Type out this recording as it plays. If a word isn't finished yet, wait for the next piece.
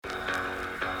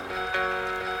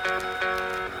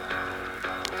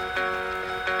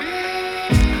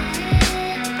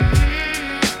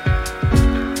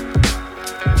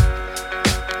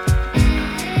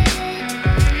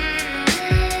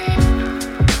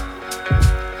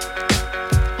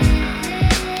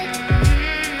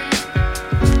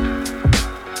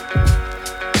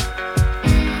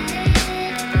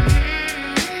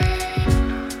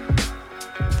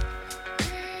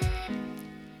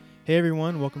Hey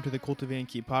everyone, welcome to the Cultivate and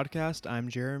Keep podcast. I'm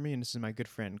Jeremy, and this is my good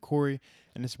friend Corey,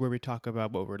 and this is where we talk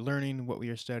about what we're learning, what we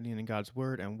are studying in God's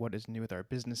Word, and what is new with our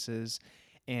businesses.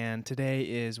 And today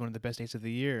is one of the best days of the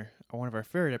year, one of our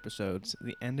favorite episodes,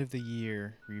 the end of the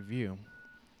year review.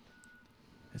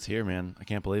 It's here, man. I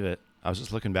can't believe it. I was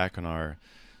just looking back on our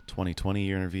 2020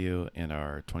 year in review and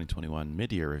our 2021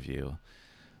 mid-year review,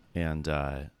 and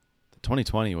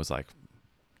 2020 was like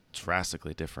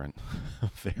drastically different,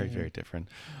 very different.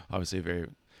 Obviously, a very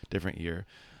different year.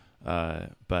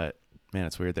 But man,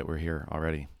 it's weird that we're here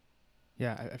already.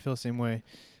 Yeah, I feel the same way.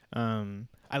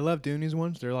 I love doing these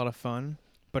ones; they're a lot of fun,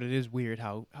 but it is weird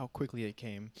how quickly it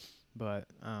came. But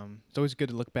it's always good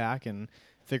to look back and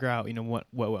figure out, what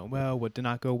went well, what did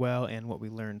not go well, and what we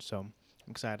learned. So I'm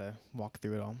excited to walk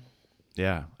through it all.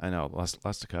 Yeah, I know.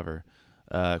 Lots to cover.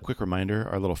 Quick reminder: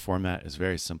 our little format is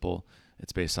very simple.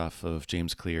 It's based off of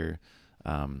James Clear,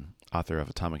 author of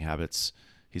Atomic Habits.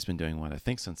 He's been doing one, I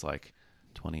think, since like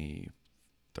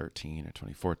 2013 or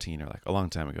 2014 or like a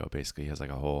long time ago. Basically, he has like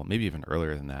a whole, maybe even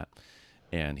earlier than that.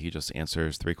 And he just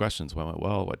answers 3 questions: what went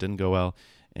well, what didn't go well,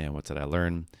 and what did I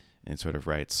learn? And sort of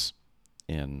writes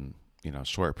in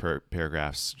short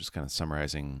paragraphs, just kind of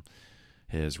summarizing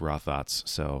his raw thoughts.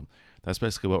 So that's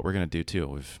basically what we're going to do too.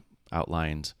 We've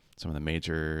outlined some of the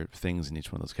major things in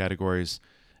each one of those categories.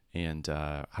 And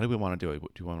how do we want to do it?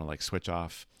 Do we want to like switch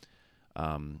off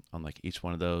on like each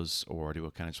one of those, or do we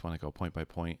kind of just want to go point by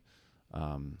point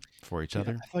for each Yeah,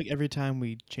 other? I feel like every time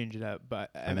we change it up, but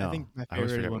I I know. think my I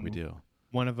always favorite is forget what we when do.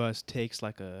 one of us takes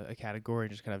like a category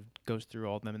and just kind of goes through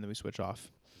all of them and then we switch off.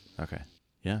 Okay.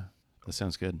 Yeah, that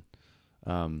sounds good.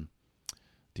 Um,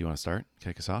 do you want to start?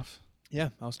 Kick us off? Yeah,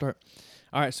 I'll start.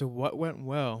 All right, so what went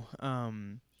well?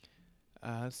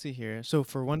 Let's see here. So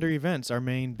for Wonder Events, our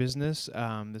main business,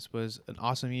 this was an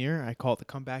awesome year. I call it the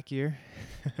comeback year.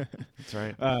 That's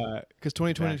right. Because We're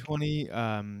back. 2020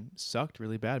 sucked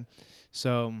really bad.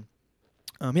 So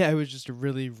yeah, it was just a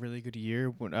really, really good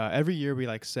year. Every year we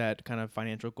like set kind of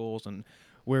financial goals and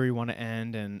where we want to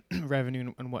end and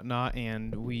revenue and whatnot,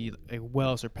 and we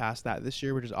well surpassed that this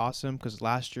year, which is awesome. Because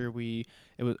last year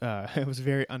it was it was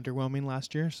very underwhelming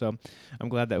last year. So I'm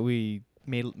glad that we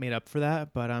made up for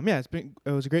that. But yeah,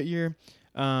 it was a great year.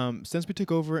 Since we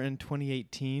took over in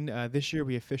 2018, this year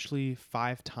we officially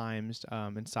 5 times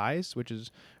in size, which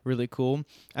is really cool.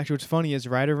 Actually, what's funny is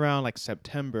right around like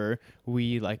September,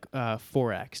 we like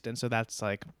 4x'd, and so that's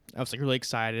like I was like really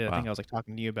excited. I think Wow. I was like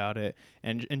talking to you about it,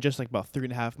 and just like about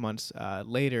 3.5 months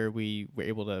later, we were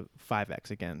able to 5x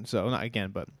again. So not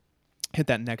again, but hit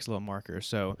that next little marker.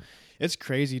 So it's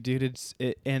crazy, dude.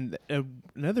 And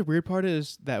another weird part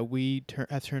is that we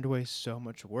have turned away so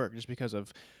much work just because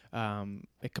of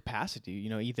like capacity.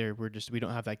 Either we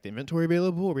don't have like the inventory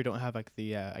available, or we don't have like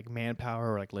the like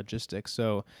manpower or like logistics.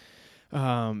 So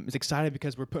it's excited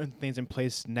because we're putting things in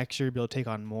place next year to be able to take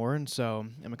on more, and so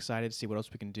I'm excited to see what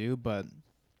else we can do. But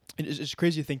it's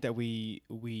crazy to think that we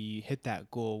hit that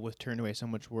goal with turning away so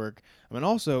much work. I mean,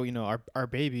 also, our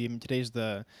baby. I mean, today's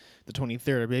the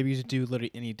 23rd. Our baby's due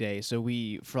literally any day. So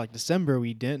we for like December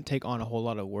we didn't take on a whole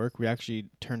lot of work. We actually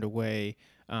turned away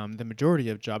the majority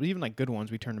of jobs, even like good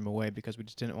ones. We turned them away because we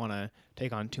just didn't want to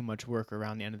take on too much work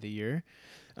around the end of the year.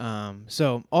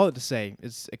 So all that to say,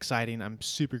 it's exciting. I'm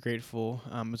super grateful.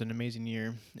 It was an amazing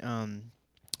year.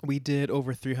 We did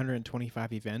over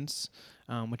 325 events,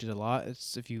 which is a lot.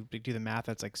 It's if you do the math,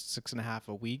 that's like 6.5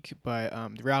 a week. But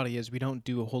the reality is, we don't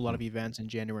do a whole lot Hmm. of events in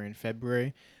January and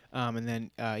February, and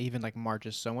then even like March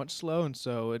is somewhat slow, and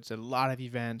so it's a lot of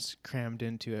events crammed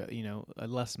into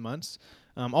less months.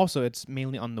 Also, it's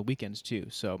mainly on the weekends too,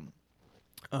 so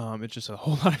it's just a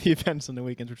whole lot of events on the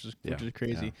weekends, Yeah. which is Yeah.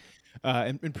 crazy.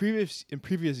 In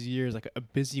previous years, like a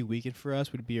busy weekend for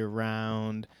us would be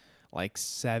around like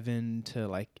 7 to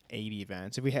like 8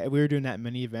 events. If we were doing that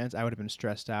many events, I would have been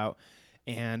stressed out.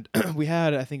 And we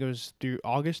had, I think it was through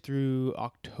August through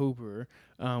October,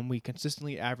 we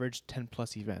consistently averaged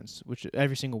 10+ events, which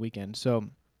every single weekend. So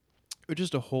it was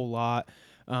just a whole lot.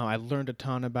 I learned a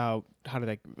ton about how to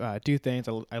like do things.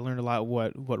 I learned a lot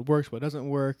what works, what doesn't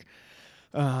work.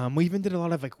 We even did a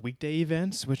lot of like weekday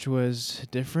events, which was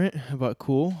different but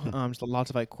cool. Just lots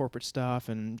of like corporate stuff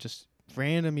and just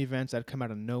random events that come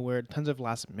out of nowhere. Tons of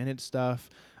last minute stuff.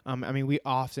 I mean, we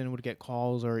often would get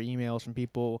calls or emails from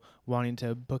people wanting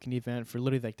to book an event for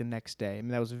literally like the next day. I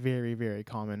mean, that was very, very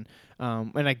common.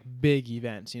 And like big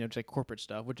events, just like corporate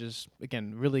stuff, which is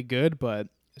again really good, but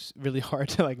it's really hard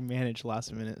to like manage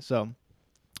last minute. So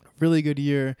really good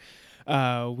year.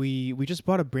 We just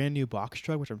bought a brand new box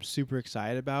truck, which I'm super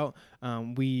excited about.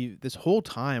 We this whole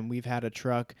time we've had a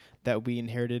truck that we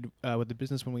inherited with the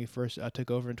business when we first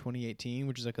took over in 2018,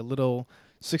 which is like a little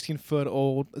 16-foot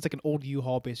old. It's like an old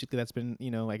U-Haul basically that's been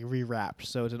like rewrapped.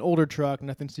 So it's an older truck,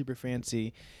 nothing super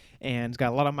fancy, and it's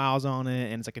got a lot of miles on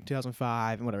it, and it's like a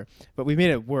 2005 and whatever. But we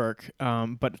made it work.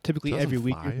 But typically every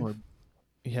weekend 2005?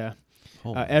 yeah.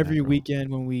 Holy Every mackerel.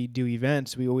 weekend when we do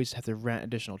events, we always have to rent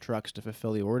additional trucks to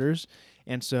fulfill the orders.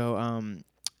 And so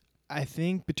I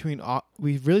think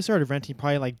we really started renting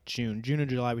probably like June or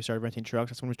July. We started renting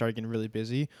trucks. That's when we started getting really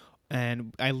busy.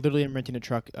 And I literally am renting a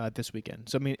truck this weekend.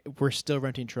 So I mean, we're still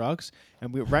renting trucks,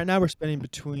 and right now we're spending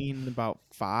between about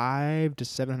 $500 to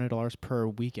 $700 per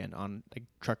weekend on like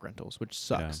truck rentals, which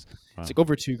Yeah. sucks. It's Wow. like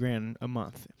over $2,000 a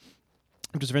month.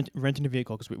 I'm just renting a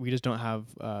vehicle because we just don't have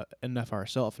enough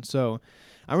ourselves. And so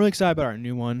I'm really excited about our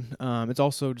new one. It's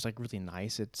also just like really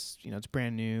nice. It's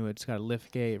brand new. It's got a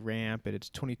lift gate, ramp, and it's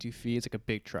 22 feet. It's like a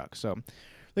big truck. So really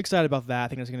excited about that. I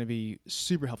think it's going to be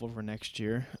super helpful for next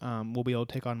year. We'll be able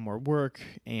to take on more work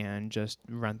and just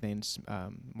run things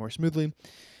more smoothly.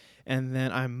 And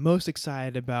then I'm most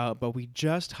excited about, but we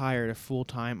just hired a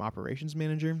full-time operations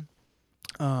manager.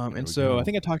 There And we so I go.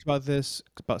 think I talked about this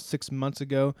about 6 months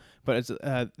ago, but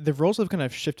the roles have kind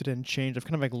of shifted and changed. I've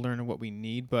kind of like learned what we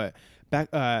need. But back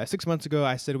 6 months ago,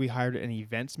 I said we hired an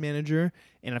events manager,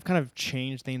 and I've kind of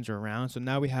changed things around. So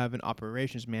now we have an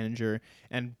operations manager,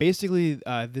 and basically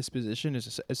this position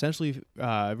is essentially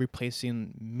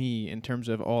replacing me in terms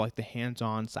of all like the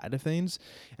hands-on side of things.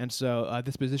 And so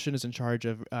this position is in charge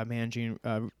of managing.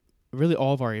 Really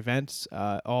all of our events,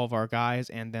 all of our guys,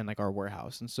 and then like our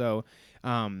warehouse. And so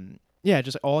yeah,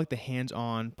 just all like the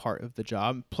hands-on part of the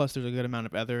job. Plus, there's a good amount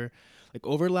of other like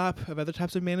overlap of other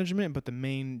types of management, but the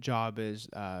main job is,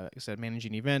 like I said,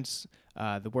 managing events,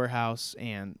 the warehouse,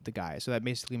 and the guys. So that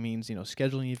basically means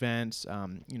scheduling events,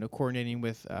 coordinating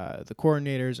with the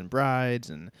coordinators and brides,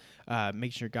 and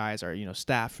making sure guys are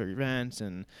staffed for events,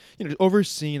 and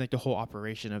overseeing like the whole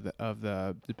operation of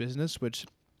the business, which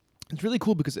it's really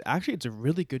cool because actually it's a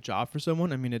really good job for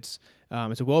someone. I mean, it's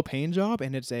a well-paying job,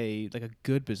 and it's a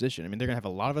good position. I mean, they're gonna have a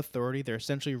lot of authority. They're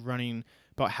essentially running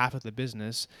about half of the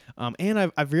business. And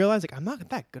I've realized like I'm not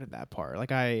that good at that part.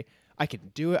 Like I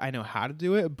can do it. I know how to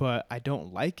do it, but I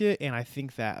don't like it. And I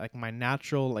think that like my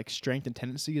natural like strength and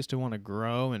tendency is to want to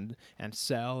grow and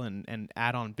sell and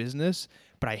add on business.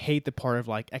 But I hate the part of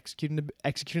like executing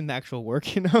the actual work,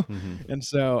 Hmm. And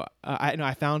so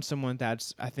I found someone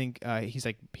that's I think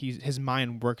his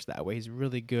mind works that way. He's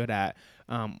really good at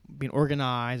being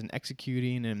organized and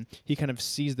executing, and he kind of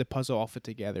sees the puzzle all fit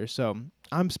together. So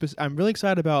I'm really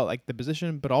excited about like the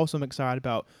position, but also I'm excited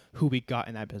about who we got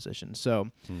in that position.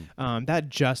 So Hmm. that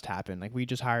just happened. Like we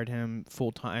just hired him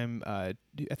full time. I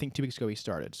think 2 weeks ago he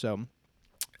started. So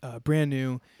brand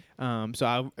new. So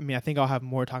I mean, I think I'll have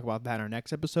more to talk about that in our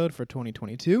next episode for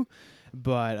 2022.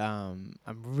 But I'm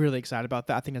really excited about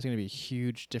that. I think that's going to be a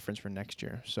huge difference for next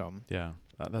year. So Yeah.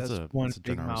 that's one That's a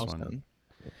big generous one. milestone.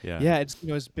 Yeah. Yeah,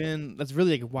 it's been that's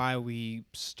really like why we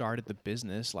started the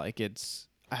business. Like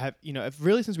I have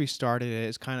really since we started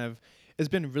it, it's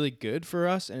been really good for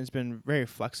us, and it's been very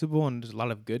flexible, and there's a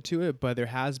lot of good to it. But there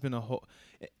has been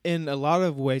in a lot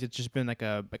of ways, it's just been like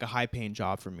a high paying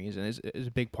job for me, and is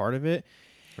a big part of it.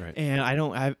 Right. And I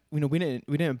don't have, we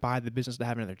didn't buy the business to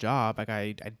have another job. Like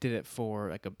I did it for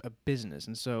like a business.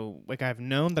 And so like I've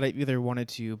known that I either wanted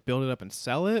to build it up and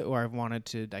sell it, or I've wanted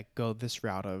to like go this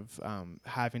route of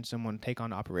having someone take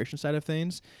on the operation side of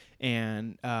things.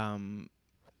 And I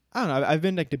don't know. I've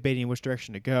been like debating which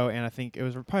direction to go, and I think it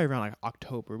was probably around like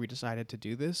October we decided to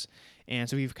do this. And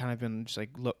so we've kind of been just like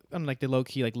on like the low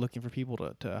key like looking for people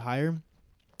to hire,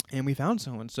 and we found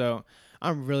someone. So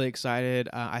I'm really excited.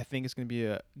 I think it's going to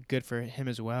be good for him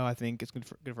as well. I think it's good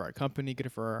for our company,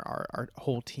 good for our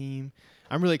whole team.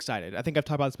 I'm really excited. I think I've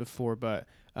talked about this before, but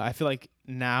I feel like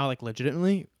now, like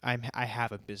legitimately, I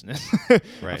have a business. I've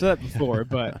Right. said that before,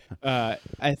 but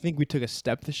I think we took a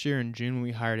step this year in June when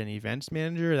we hired an events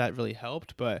manager. That really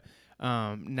helped, but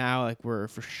now like we're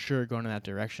for sure going in that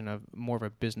direction of more of a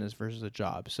business versus a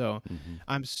job. So Hmm.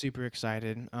 I'm super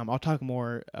excited. I'll talk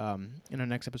more in our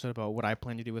next episode about what I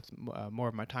plan to do with more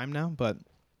of my time now, but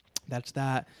that's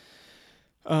that.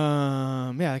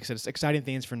 Yeah, like I said, it's exciting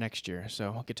things for next year,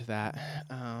 so I'll get to that.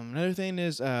 Another thing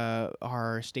is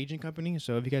our staging company.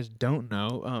 So if you guys don't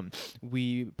know,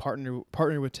 we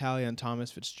partner with Talia and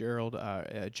Thomas Fitzgerald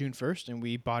June 1st, and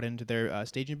we bought into their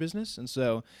staging business, and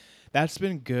so that's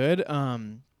been good.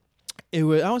 It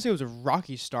was I don't say it was a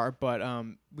rocky start, but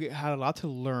we had a lot to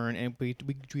learn, and we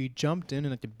jumped in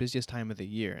like the busiest time of the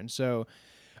year, and so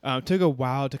Took a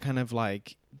while to kind of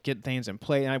like get things in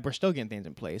place, and we're still getting things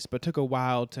in place, but took a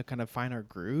while to kind of find our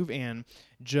groove. And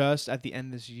just at the end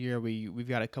of this year, we've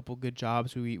got a couple good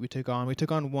jobs we took on. We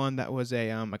took on one that was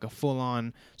a like a full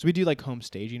on. So we do like home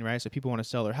staging, right? So people want to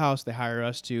sell their house, they hire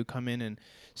us to come in and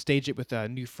stage it with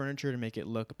new furniture to make it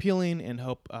look appealing and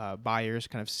help buyers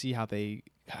kind of see how they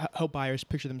help buyers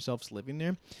picture themselves living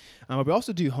there. But we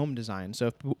also do home design. So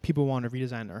if people want to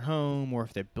redesign their home, or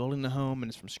if they're building the home and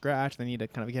it's from scratch, they need to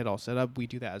kind of get it all set up. We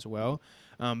do that as well.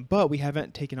 But we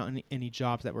haven't taken on any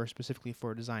jobs that were specifically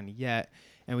for design yet,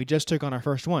 and we just took on our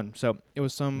first one. So it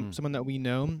was Mm. someone that we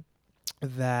know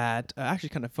that actually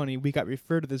kind of funny. We got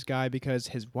referred to this guy because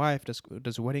his wife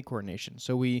does wedding coordination.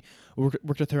 So we worked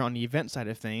with her on the event side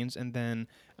of things, and then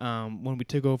when we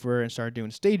took over and started doing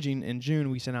staging in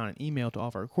June, we sent out an email to all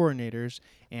of our coordinators,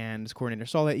 and this coordinator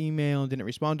saw that email, didn't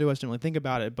respond to us, didn't really think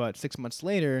about it. But 6 months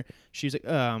later, she's like,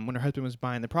 when her husband was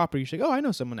buying the property, she's like, oh, I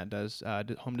know someone that does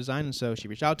home design, and so she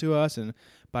reached out to us, and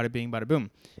bada bing, bada boom,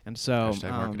 and so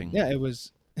Hashtag marketing. yeah, it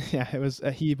was. Yeah, it was.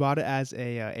 He bought it as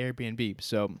a Airbnb.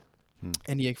 So Hmm.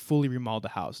 and he fully remodeled the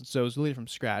house. And so it was really from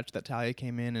scratch that Talia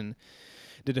came in and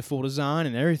did a full design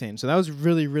and everything. So that was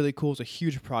really, really cool. It's a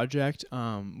huge project.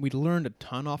 We learned a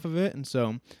ton off of it. And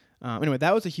so anyway,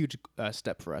 that was a huge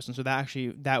step for us. And so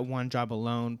that one job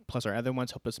alone, plus our other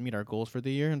ones, helped us meet our goals for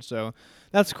the year. And so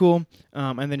that's cool.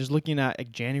 And then just looking at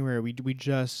like January, we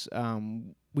just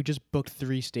booked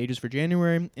 3 stages for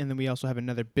January, and then we also have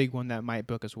another big one that might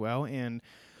book as well. And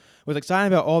what's exciting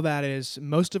about all that is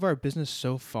most of our business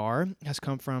so far has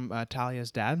come from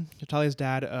Talia's dad. So Talia's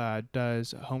dad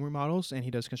does home remodels, and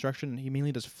he does construction, and he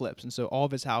mainly does flips. And so all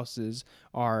of his houses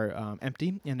are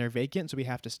empty and they're vacant, so we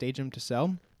have to stage them to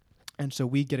sell. And so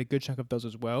we get a good chunk of those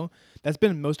as well. That's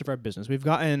been most of our business. We've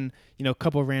gotten, a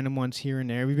couple of random ones here and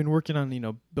there. We've been working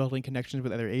on, building connections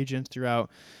with other agents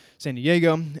throughout San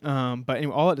Diego. But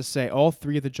anyway, all that to say, all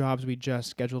 3 of the jobs we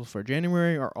just scheduled for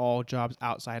January are all jobs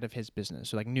outside of his business,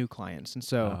 so like new clients. And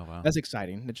so Oh wow. that's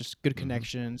exciting. It's just good Mm-hmm.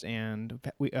 connections. And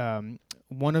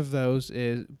one of those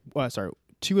is,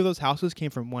 2 of those houses came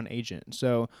from one agent.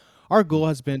 So our goal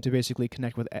has been to basically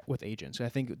connect with agents. I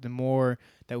think the more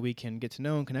that we can get to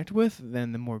know and connect with,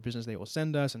 then the more business they will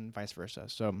send us, and vice versa.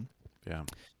 So Yeah,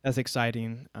 that's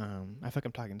exciting. I feel like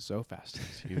I'm talking so fast.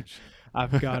 it's huge.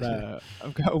 I've got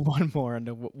one more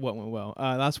under what went well.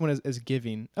 Last one is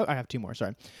giving. Oh, I have 2 more.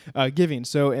 Sorry, giving.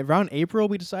 So around April,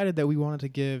 we decided that we wanted to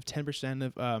give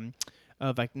 10%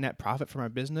 of like net profit from our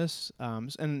business,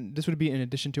 and this would be in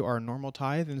addition to our normal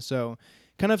tithe. And so,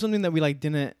 kind of something that we like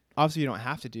didn't. Obviously, you don't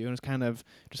have to do, and it's kind of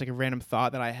just like a random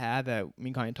thought that I had that me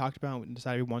and Connie talked about and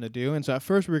decided we wanted to do. And so at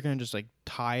first we were gonna just like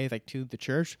tithe like to the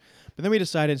church, but then we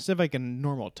decided instead of like a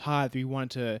normal tithe, we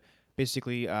wanted to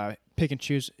basically pick and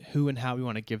choose who and how we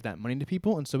want to give that money to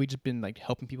people. And so we just been like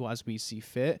helping people as we see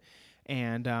fit.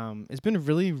 And it's been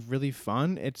really, really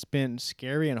fun. It's been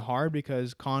scary and hard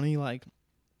because Connie, like,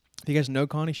 if you guys know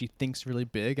Connie, she thinks really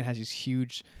big and has these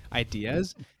huge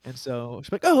ideas. And so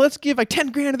she's like, oh, let's give like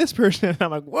 10 grand to this person. And I'm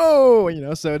like,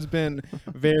 whoa, so it's been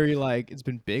very like, it's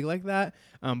been big like that.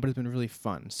 But it's been really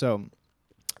fun. So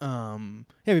yeah,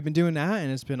 we've been doing that,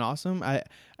 and it's been awesome.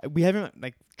 We haven't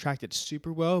like tracked it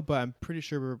super well, but I'm pretty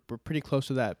sure we're pretty close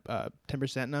to that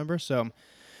 10% number. So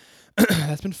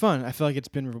that's been fun. I feel like it's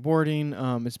been rewarding.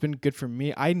 It's been good for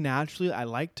me. I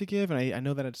like to give, and I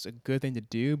know that it's a good thing to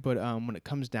do. But when it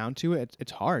comes down to it,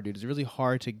 it's hard, dude. It's really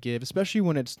hard to give, especially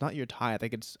when it's not your tithe.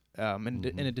 Like it's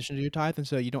in addition to your tithe, and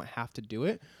so you don't have to do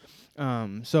it.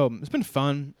 So it's been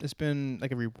fun. It's been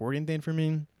like a rewarding thing for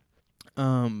me.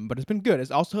 But it's been good.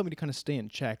 It's also helped me to kind of stay in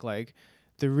check. Like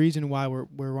the reason why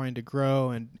we're wanting to grow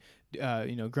and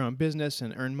grow in business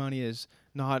and earn money is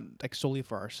not like solely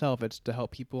for ourselves. It's to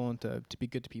help people and to be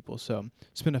good to people. So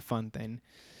it's been a fun thing.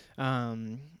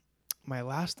 My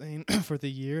last thing for the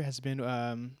year has been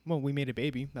well, we made a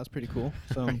baby. That was pretty cool.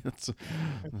 So That's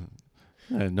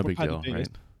no we're big probably the deal, right?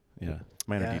 biggest. Yeah,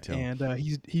 minor Yeah, detail. and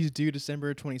he's due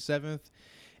December 27th,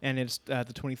 and it's the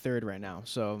 23rd right now.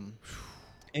 So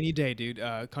any day, dude.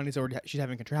 Connie's already she's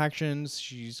having contractions.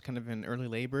 She's kind of in early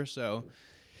labor, so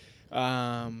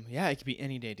yeah, it could be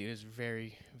any day, dude. It's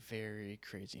very, very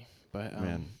crazy, but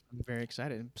Man. I'm very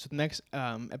excited. So the next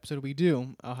episode we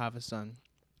do, I'll have a son.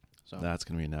 So That's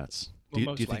gonna be nuts. well, Do you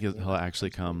most think likely. he'll actually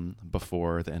come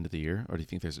before the end of the year, or do you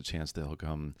think there's a chance that he'll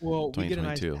come Well, we get a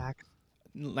 2022?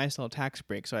 nice little tax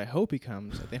break, so I hope he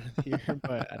comes at the end of the year,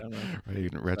 but I don't know. Right, you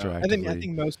can So I retroactively.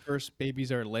 think most first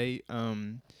babies are late.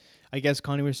 I guess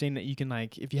Connie was saying that you can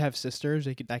like if you have sisters,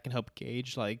 that can help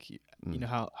gauge like you know,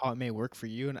 how it may work for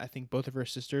you. And I think both of her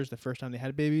sisters, the first time they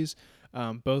had babies,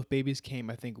 both babies came,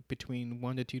 I think, between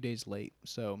 1 to 2 days late.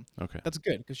 So Okay. that's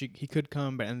good because he could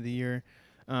come by the end of the year.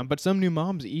 But some new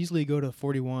moms easily go to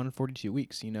 41, 42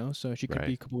 weeks, you know, so she could be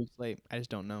Right. a couple weeks late. I just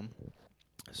don't know.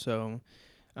 So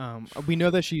we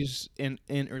know that she's in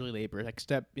early labor. Like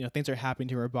things are happening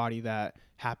to her body that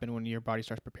happen when your body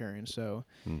starts preparing. So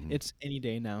Hmm. it's any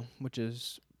day now, which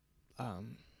is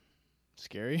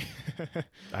scary, but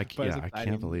it's Yeah, I can't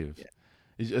exciting. believe Yeah.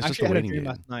 it's just Actually, a I had a waiting dream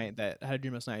game. last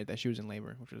night that she was in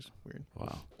labor, which was weird.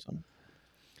 Wow. So,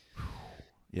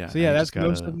 Yeah. so Now yeah, you just that's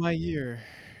most of gotta. my year.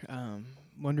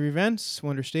 Wonder events,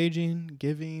 wonder staging,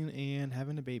 giving, and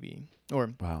having a baby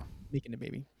or Wow. making a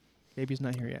baby. Baby's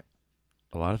not here yet.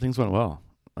 A lot of things went well.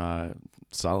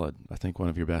 Solid. I think one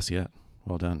of your best yet.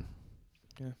 Well done.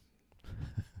 Yeah,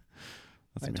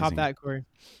 That's I top amazing. that, Corey.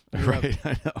 You're up. Right.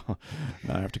 I know.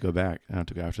 Now I have to go back. I have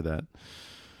to go after that.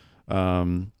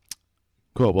 Um,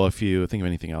 cool. Well, if you think of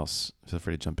anything else, feel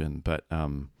free to jump in. But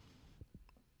kind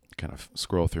of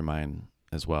scroll through mine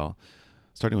as well.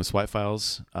 Starting with swipe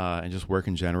files and just work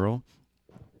in general.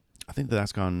 I think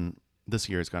that's gone this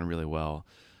year. It's gone really well.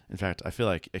 In fact, I feel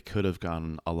like it could have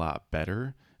gone a lot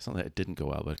better. It's not that it didn't go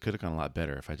well, but it could have gone a lot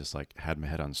better if I just like had my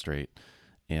head on straight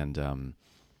and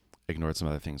ignored some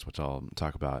other things, which I'll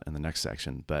talk about in the next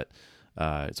section. But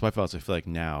swipe files, I feel like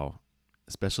now,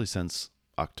 especially since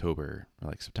October, or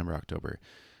like September, October,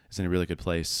 is in a really good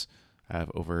place. I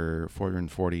have over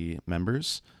 440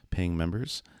 members, paying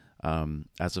members.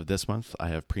 As of this month, I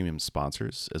have premium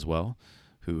sponsors as well,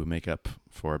 who make up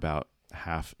for about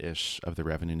half-ish of the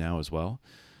revenue now as well.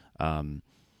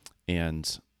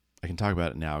 And I can talk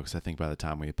about it now because I think by the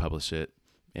time we publish it,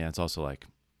 and it's also like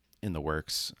in the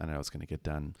works, I know it's going to get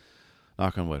done.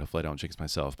 Knock on wood, hopefully I don't jinx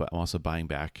myself, but I'm also buying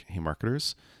back Hey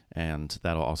Marketers, and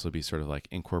that'll also be sort of like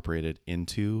incorporated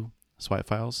into swipe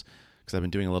files because I've been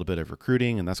doing a little bit of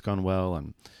recruiting and that's gone well.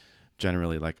 And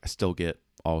generally, like, I still get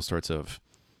all sorts of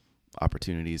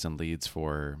opportunities and leads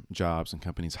for jobs and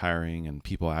companies hiring and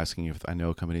people asking if I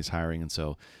know companies hiring. And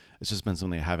so it's just been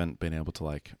something I haven't been able to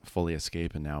like fully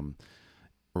escape, and now I'm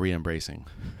re-embracing.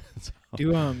 So,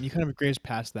 You kind of grazed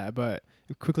past that, but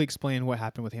quickly explain what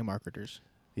happened with Hey Marketers.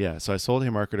 yeah, so I sold Hey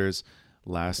Marketers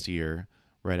last year,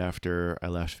 right after I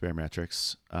left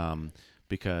Barometrics,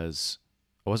 because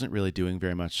I wasn't really doing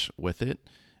very much with it,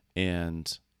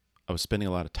 and I was spending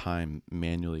a lot of time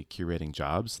manually curating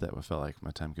jobs that I felt like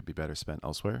my time could be better spent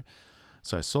elsewhere.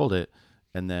 So I sold it,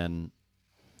 and then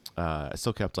I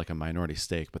still kept like a minority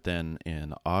stake. But then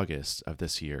in August of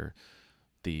this year,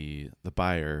 the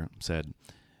buyer said,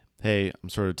 "Hey, I'm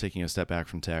sort of taking a step back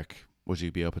from tech. Would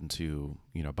you be open to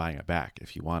buying it back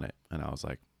if you want it?" And I was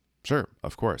like, "Sure,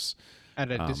 of course."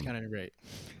 At a Um, discounted rate,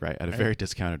 right, at a right? very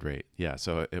discounted rate. Yeah,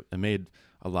 so it made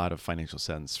a lot of financial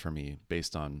sense for me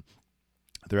based on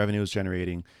the revenue it was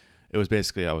generating. It was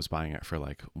basically I was buying it for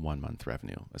like 1 month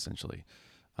revenue essentially,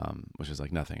 which is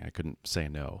like nothing. I couldn't say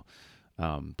no.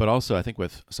 But also I think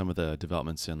with some of the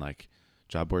developments in like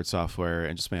job board software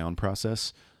and just my own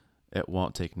process, it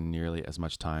won't take nearly as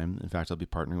much time. In fact, I'll be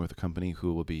partnering with a company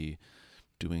who will be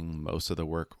doing most of the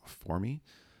work for me.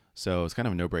 So it's kind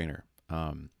of a no-brainer.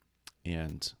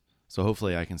 And so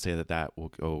hopefully I can say that that will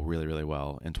go really, really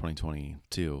well in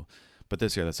 2022. But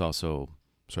this year, that's also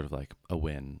sort of like a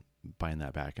win, buying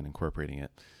that back and incorporating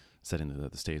it, setting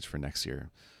the stage for next year.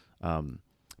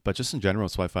 But just in general,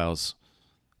 Swipe Files,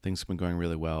 things have been going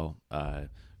really well.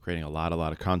 Creating a lot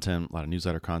of content, a lot of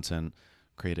newsletter content.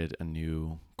 Created a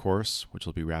new course, which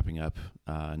will be wrapping up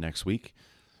next week,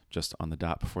 just on the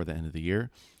dot before the end of the year.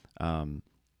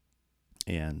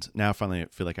 And now finally I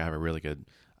feel like I have a really good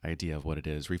idea of what it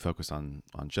is. Refocus on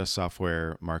just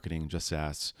software, marketing, just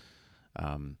SaaS.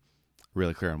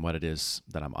 Really clear on what it is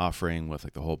that I'm offering with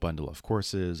like the whole bundle of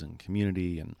courses and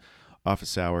community and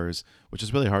office hours, which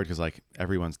is really hard because like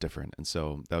everyone's different. And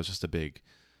so that was just a big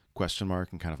question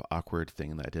mark and kind of awkward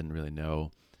thing that I didn't really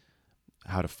know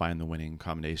how to find the winning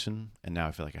combination. And now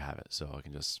I feel like I have it. So I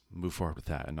can just move forward with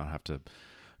that and not have to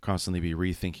constantly be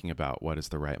rethinking about what is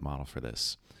the right model for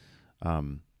this.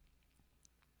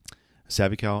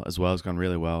 SavvyCal as well has gone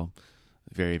really well.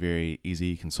 Very, very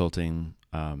easy consulting,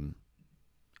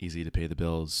 easy to pay the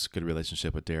bills, good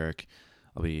relationship with Derek.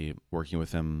 I'll be working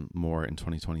with him more in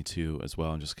 2022 as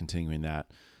well, and just continuing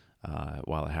that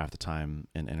while I have the time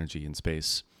and energy and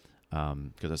space,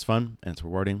 because it's fun and it's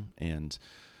rewarding, and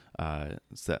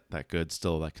it's that good,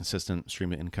 still that consistent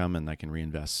stream of income, and I can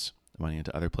reinvest money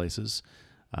into other places.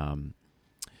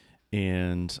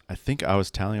 And I think I was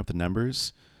tallying up the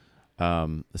numbers.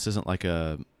 This isn't like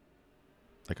a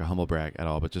humble brag at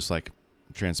all, but just like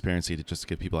transparency to just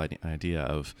give people an idea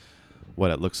of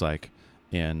what it looks like.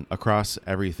 And across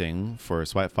everything for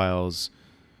Swipe Files,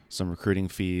 some recruiting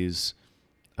fees,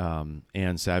 and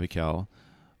SavvyCal,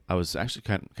 I was actually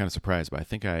kind of surprised, but I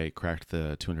think I cracked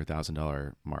the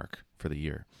 $200,000 mark for the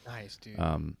year. Nice, dude.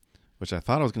 Which I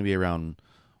thought I was going to be around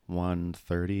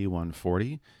 130,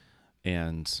 140.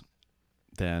 And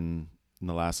then in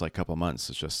the last like couple of months,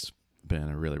 it's just been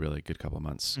a really, really good couple of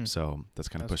months. So that's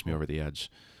kind of pushed me over the edge.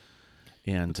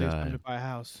 And time to buy a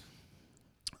house.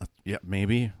 Yeah,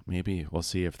 maybe we'll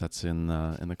see if that's in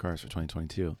the cards for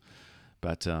 2022.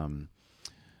 But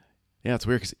yeah, it's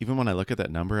weird because even when I look at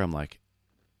that number, I'm like,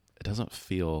 it doesn't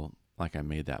feel like I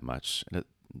made that much. It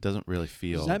doesn't really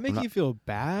feel. Does that make you feel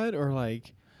bad or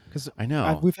like? Because I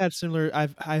know we've had similar.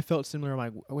 I felt similar. I'm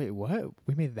like, wait, what?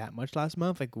 We made that much last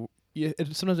month? Like,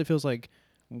 sometimes it feels like,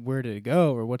 where did it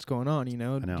go or what's going on? You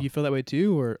know? I know. Do you feel that way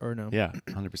too, or no? Yeah,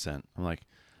 100%. I'm like,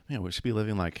 man, we should be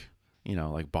living like,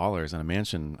 like ballers in a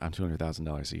mansion on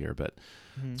 $200,000 a year, but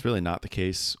it's really not the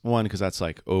case. One, because that's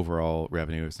like overall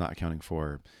revenue. It's not accounting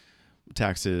for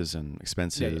taxes and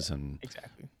expenses and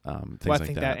exactly. Things well, I like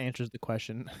think that answers the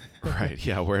question. Right.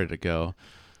 Yeah. Where did it go?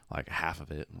 Like half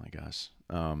of it. Oh my gosh.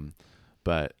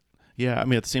 But yeah, I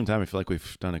mean, at the same time, I feel like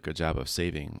we've done a good job of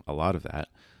saving a lot of that.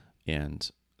 And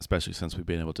especially since we've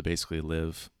been able to basically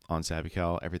live on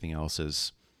SavvyCal, everything else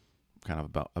is kind of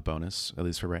about a bonus, at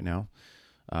least for right now.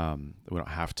 We don't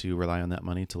have to rely on that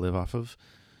money to live off of.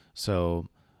 So,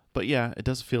 but yeah, it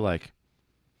does feel like,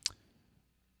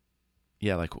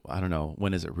 like, I don't know,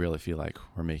 when does it really feel like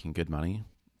we're making good money?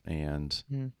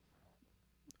 And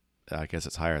I guess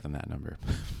it's higher than that number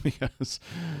because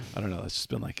I don't know. It's just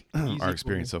been like our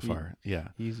experience so far. Yeah.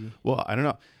 Easy. Well, I don't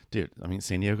know, dude. I mean,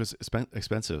 San Diego's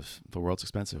expensive. The world's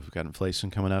expensive. We've got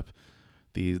inflation coming up.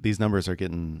 These numbers are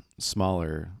getting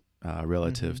smaller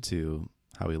relative to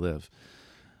how we live.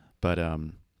 But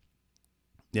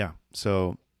yeah.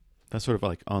 So that's sort of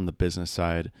like on the business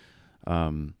side.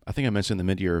 I think I mentioned the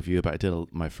mid-year review, but I did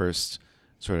my first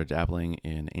sort of dabbling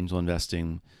in angel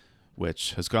investing,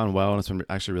 which has gone well, and it's been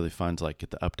actually really fun to like get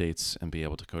the updates and be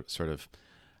able to sort of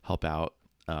help out,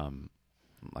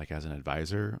 like as an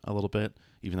advisor a little bit.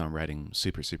 Even though I'm writing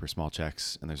super small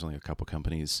checks, and there's only a couple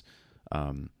companies,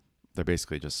 they're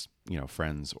basically just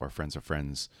friends or friends of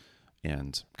friends,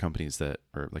 and companies that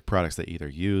are like products that either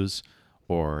use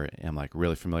or am like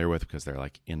really familiar with because they're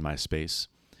like in my space.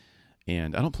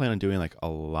 And I don't plan on doing like a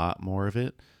lot more of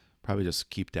it. Probably just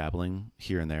keep dabbling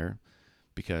here and there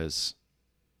because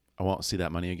I won't see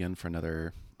that money again for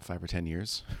another 5 or 10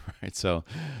 years, right? So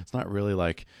it's not really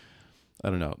like,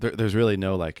 I don't know. There's really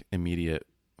no like immediate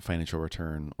financial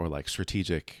return or like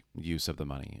strategic use of the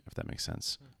money, if that makes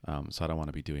sense. So I don't want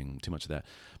to be doing too much of that.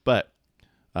 But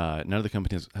none of the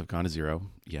companies have gone to zero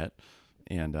yet,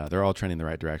 and they're all trending in the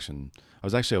right direction. I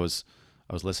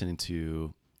was listening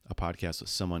to a podcast with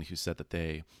someone who said that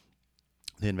they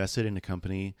invested in a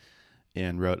company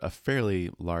and wrote a fairly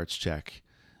large check,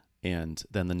 and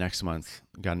then the next month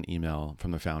got an email from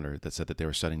the founder that said that they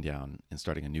were shutting down and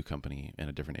starting a new company in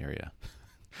a different area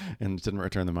and didn't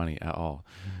return the money at all.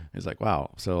 It's like,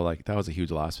 wow. So like that was a huge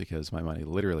loss because my money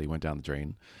literally went down the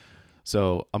drain.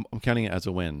 So I'm counting it as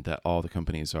a win that all the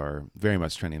companies are very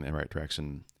much trending in the right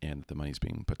direction and the money's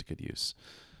being put to good use.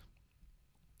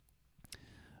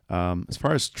 As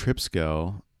far as trips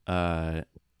go,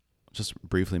 just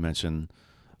briefly mention,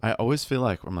 I always feel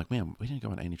like, I'm like, man, we didn't go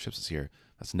on any trips this year.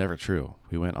 That's never true.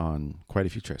 We went on quite a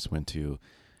few trips. Went to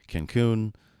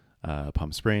Cancun,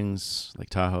 Palm Springs,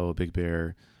 Lake Tahoe, Big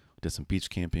Bear. Did some beach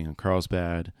camping in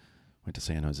Carlsbad. Went to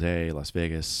San Jose, Las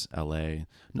Vegas, LA.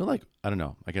 No, like, I don't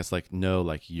know. I guess like no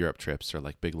like Europe trips or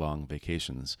like big long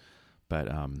vacations, but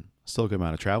still a good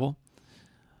amount of travel.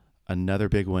 Another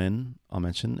big win I'll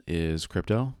mention is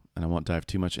crypto, and I won't dive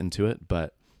too much into it,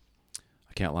 but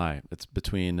I can't lie. It's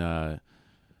between the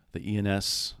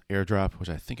ENS airdrop, which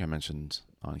I think I mentioned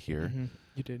on here.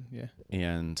 You did, yeah.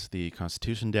 And the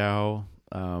Constitution DAO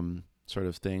sort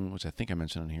of thing, which I think I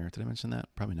mentioned on here. Did I mention that?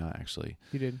 Probably not, actually.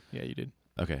 You did. Yeah, you did.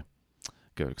 Okay,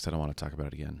 good, because I don't want to talk about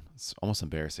it again. It's almost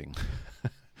embarrassing.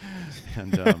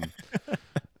 And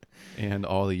and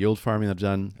all the yield farming I've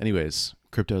done. Anyways,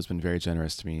 crypto has been very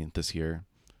generous to me this year.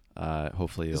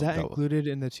 Hopefully, is that included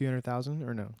in the 200,000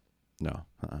 or no? No.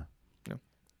 No,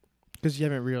 because you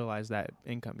haven't realized that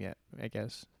income yet, I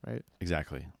guess, right?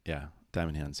 Exactly. Yeah,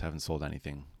 Diamond Hands haven't sold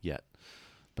anything yet,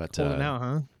 but holding out,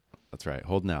 huh? That's right,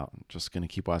 holding out. Just gonna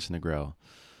keep watching it grow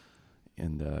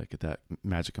and get that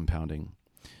magic compounding.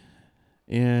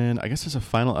 And I guess as a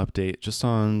final update, just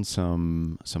on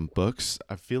some books.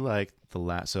 I feel like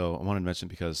so I wanted to mention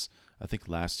because I think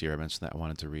last year I mentioned that I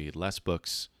wanted to read less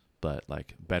books, but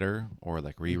like better or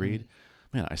like reread.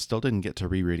 man, I still didn't get to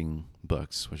rereading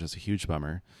books, which is a huge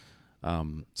bummer.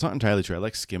 It's not entirely true. I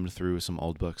like skimmed through some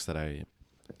old books that I,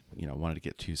 wanted to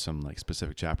get to some like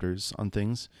specific chapters on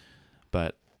things,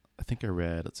 but I think I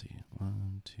read, let's see,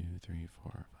 1, 2, 3,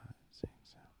 4, 5, 6,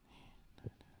 7,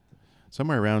 8, 9,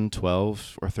 somewhere around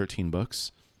 12 or 13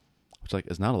 books, which like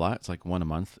is not a lot. It's like one a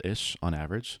month ish on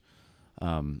average.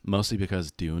 Mostly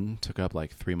because Dune took up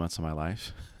like 3 months of my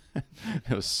life.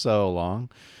 It was so long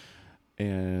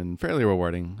and fairly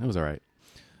rewarding. It was all right.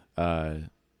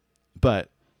 But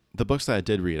the books that I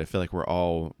did read, I feel like were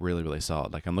all really, really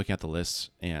solid. Like I'm looking at the list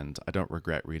and I don't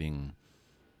regret reading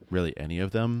really any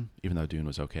of them, even though Dune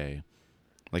was okay.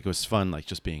 Like it was fun, like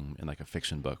just being in like a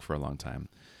fiction book for a long time.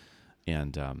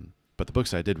 And, but the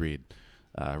books I did read,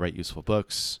 Write Useful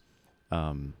Books,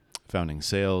 Founding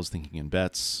Sales, Thinking in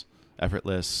Bets,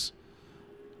 Effortless,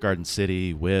 Garden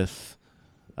City, With,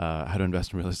 How to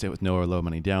Invest in Real Estate with No or Low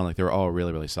Money Down. Like they were all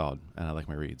really, really solid, and I like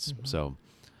my reads. Mm-hmm. So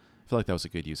I feel like that was a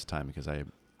good use of time because I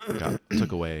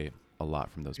took away a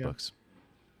lot from those books.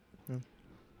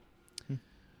 Yeah.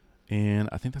 And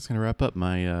I think that's going to wrap up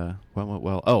my what went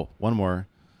well. Oh, one more.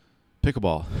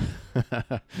 Pickleball.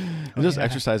 And just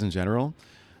exercise in general.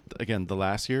 Again, the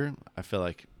last year, I feel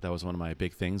like that was one of my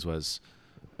big things was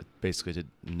I basically did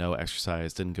no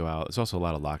exercise, didn't go out. It's also a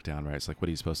lot of lockdown, right? It's like, what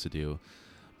are you supposed to do?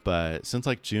 But since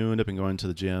like June, I've been going to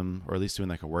the gym or at least doing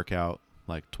like a workout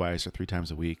like 2 or 3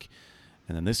 times a week.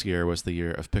 And then this year was the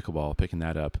year of pickleball, picking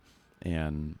that up,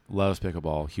 and love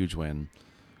pickleball. Huge win.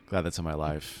 Glad that's in my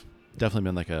life. Definitely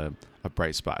been like a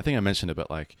bright spot. I think I mentioned it, but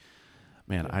like,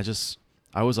 man, I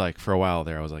was like, for a while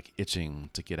there, I was like itching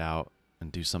to get out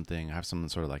and do something, have some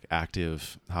sort of like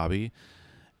active hobby,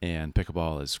 and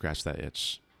pickleball has scratched that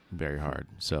itch very hard.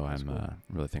 So that's cool.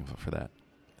 Really thankful for that.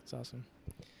 That's awesome.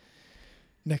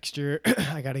 Next year,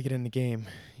 I got to get in the game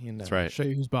and that's right. Show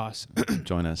you who's boss.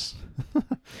 Join us.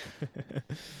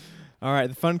 All right,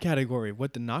 the fun category.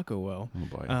 What did not go well? Oh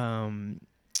boy.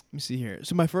 Let me see here.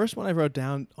 So my first one I wrote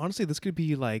down. Honestly, this could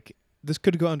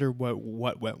go under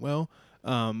what went well.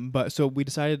 But so we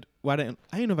decided. I don't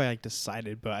know if I like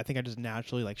decided, but I think I just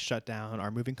naturally like shut down our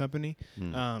moving company.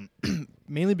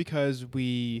 Mainly because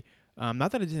we.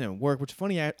 Not that it didn't work, which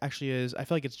funny actually is, I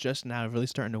feel like it's just now really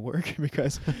starting to work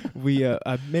because we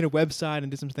made a website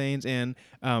and did some things, and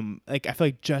like I feel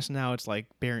like just now it's like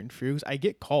bearing fruit. I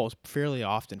get calls fairly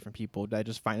often from people that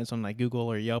just find us on like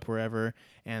Google or Yelp or wherever,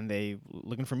 and they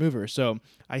looking for movers. So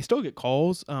I still get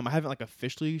calls. I haven't like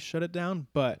officially shut it down,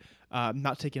 but I'm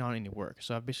not taking on any work.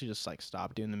 So I've basically just like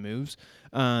stopped doing the moves.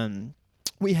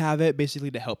 We have it basically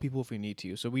to help people if we need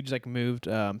to. So we just like moved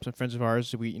some friends of ours.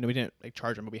 So we didn't like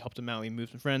charge them, but we helped them out. We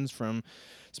moved some friends from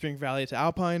Spring Valley to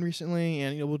Alpine recently,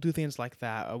 and we'll do things like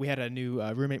that. We had a new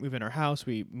roommate move in our house.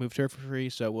 We moved her for free,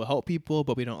 so we'll help people,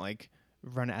 but we don't like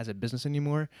run it as a business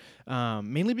anymore.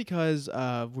 Mainly because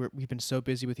we've been so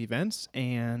busy with events,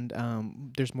 and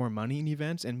there's more money in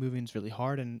events, and moving's really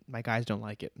hard, and my guys don't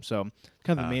like it. So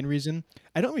kind of the main reason.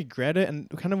 I don't regret it, and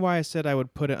kind of why I said I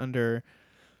would put it under.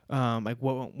 Like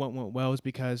what went well is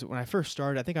because when I first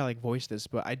started, I think I like voiced this,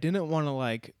 but I didn't want to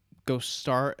like go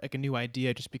start like a new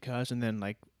idea just because and then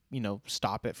like,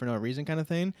 stop it for no reason kind of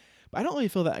thing. But I don't really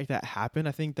feel that like that happened.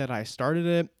 I think that I started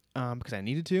it because I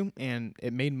needed to, and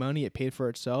it made money, it paid for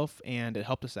itself, and it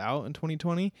helped us out in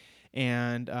 2020.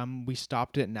 And we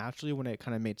stopped it naturally when it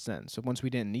kind of made sense. So once we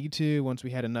didn't need to, once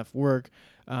we had enough work,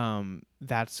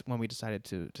 that's when we decided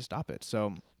to stop it.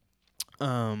 So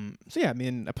yeah, I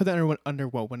mean, I put that under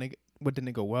what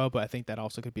didn't go well, but I think that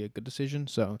also could be a good decision.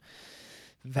 So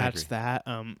that's that.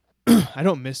 I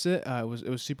don't miss it. It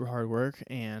was super hard work,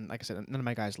 and like I said, none of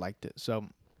my guys liked it. So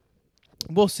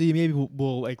we'll see. Maybe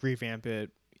we'll like revamp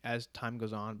it as time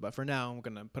goes on. But for now, I'm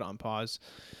gonna put it on pause.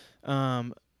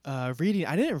 Reading.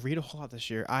 I didn't read a whole lot this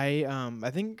year.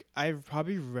 I think I've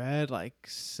probably read like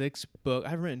 6 books. I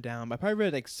haven't written down, but I probably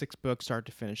read like 6 books start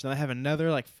to finish. Then I have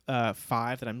another like 5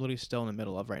 that I'm literally still in the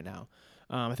middle of right now.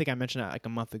 I think I mentioned that like a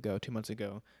month ago, 2 months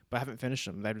ago, but I haven't finished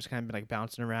them. I've just kind of been like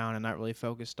bouncing around and not really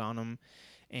focused on them.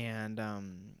 And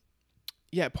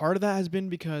yeah, part of that has been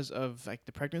because of like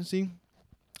the pregnancy.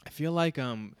 I feel like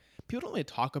people don't really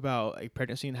talk about like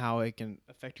pregnancy and how it can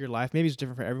affect your life. Maybe it's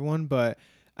different for everyone, but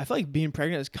I feel like being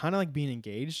pregnant is kind of like being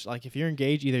engaged. Like if you're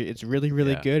engaged, either it's really,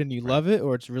 really good and you love it,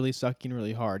 or it's really sucking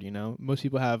really hard, Most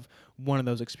people have one of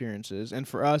those experiences. And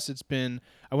for us, it's been,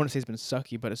 I wouldn't say it's been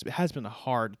sucky, but it has been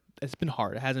hard. It's been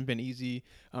hard. It hasn't been easy.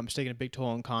 It's taken a big toll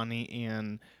on Connie,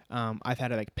 and I've had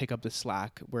to like pick up the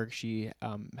slack where she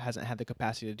hasn't had the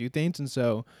capacity to do things. And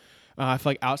so I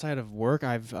feel like outside of work,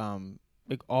 I've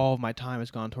like all of my time has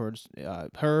gone towards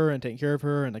her and taking care of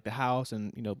her and like the house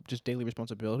and just daily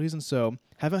responsibilities, and so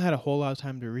haven't had a whole lot of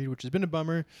time to read, which has been a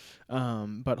bummer.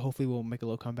 But hopefully we'll make a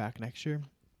little comeback next year.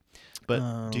 But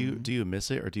Um, do you miss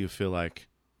it, or do you feel like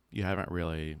you haven't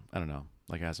really, I don't know,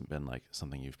 like it hasn't been like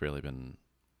something you've really been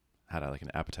had like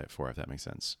an appetite for, if that makes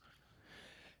sense?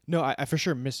 No, I for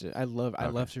sure miss it. I Okay.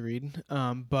 love to read,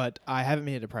 but I haven't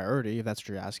made it a priority. If that's what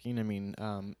you're asking,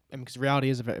 because the reality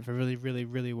is, if I really, really,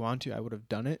 really want to, I would have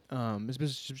done it.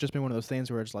 Just been one of those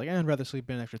things where it's like, I'd rather sleep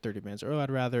in an extra 30 minutes, or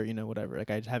I'd rather, whatever. Like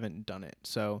I haven't done it.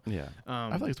 So, Yeah. I feel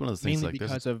like um, it's one of those things mainly like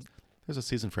because of there's a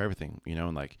season for everything,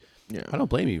 and like yeah, I don't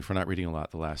blame you for not reading a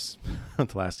lot the last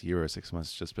the last year or 6 months.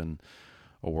 It's just been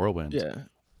a whirlwind. yeah.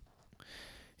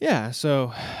 Yeah,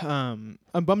 so I'm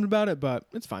bummed about it, but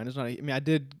it's fine. It's not. I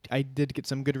did get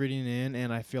some good reading in,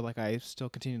 and I feel like I still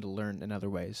continue to learn in other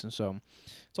ways, and so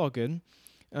it's all good.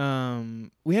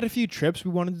 We had a few trips we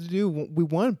wanted to do. We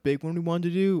one big one we wanted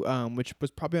to do, which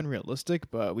was probably unrealistic,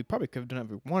 but we probably could have done it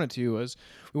if we wanted to. Was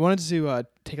we wanted to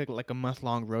take like a month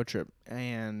long road trip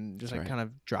and just That's like right. kind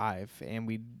of drive, and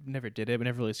we never did it. We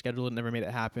never really scheduled it. Never made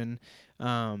it happen.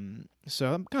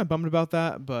 So I'm kind of bummed about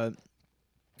that, but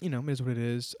it is what it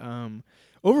is.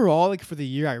 Overall, like for the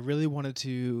year, I really wanted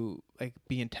to like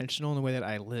be intentional in the way that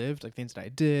I lived, like things that I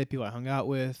did, people I hung out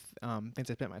with, things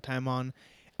I spent my time on.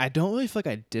 I don't really feel like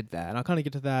I did that, and I'll kind of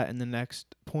get to that in the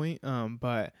next point.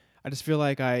 But I just feel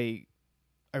like I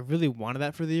really wanted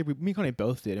that for the year. Me and Connie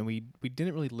both did, and we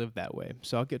didn't really live that way.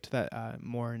 So I'll get to that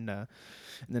more in the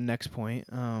next point.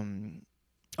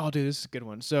 Oh, dude, this is a good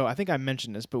one. So I think I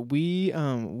mentioned this, but we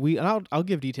and I'll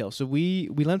give details. So we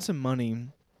lent some money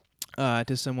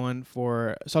to someone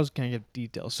for. So I was kind of give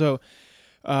details. So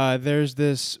there's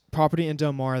this property in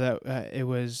Del Mar that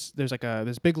there's like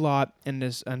this big lot, and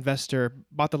this investor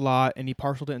bought the lot and he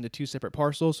parceled it into two separate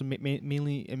parcels. So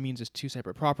mainly it means it's two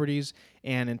separate properties.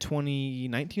 And in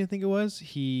 2019, I think it was,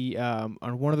 he on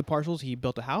one of the parcels he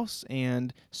built a house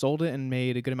and sold it and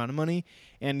made a good amount of money.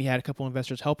 And he had a couple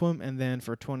investors help him. And then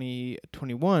for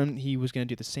 2021, he was going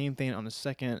to do the same thing on the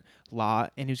second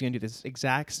lot, and he was going to do this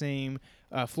exact same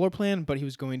floor plan, but he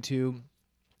was going to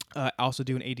also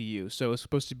do an ADU. So it's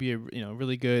supposed to be a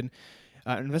really good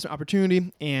investment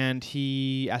opportunity, and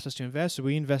he asked us to invest. So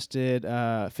we invested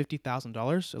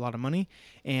 $50,000, a lot of money,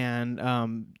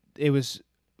 and it was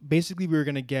basically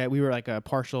we were like a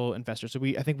partial investor. So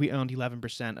I think we owned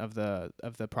 11% of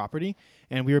the property,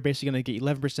 and we were basically going to get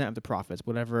 11% of the profits,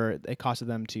 whatever it costed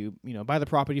them to buy the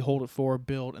property, hold it for,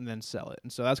 build, and then sell it.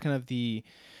 And so that's kind of the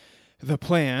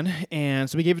plan. And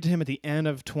so we gave it to him at the end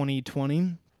of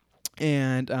 2020.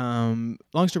 And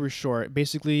long story short,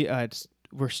 basically, it's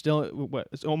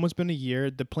almost been a year.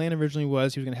 The plan originally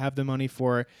was he was going to have the money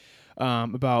for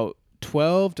about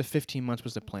 12 to 15 months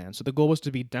was the plan. So the goal was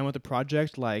to be done with the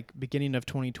project like beginning of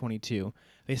 2022.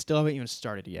 They still haven't even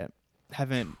started yet.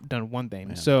 Haven't done one thing.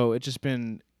 Man. So it's just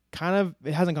been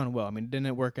it hasn't gone well. I mean, it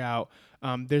didn't work out.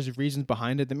 There's reasons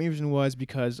behind it. The main reason was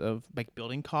because of like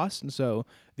building costs, and so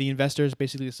the investors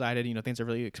basically decided, things are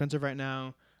really expensive right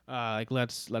now. Like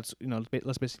let's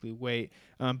basically wait.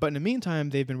 But in the meantime,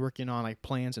 they've been working on like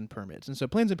plans and permits, and so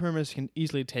plans and permits can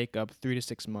easily take up 3 to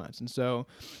 6 months. And so,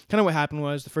 kind of what happened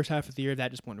was the first half of the year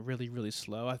that just went really really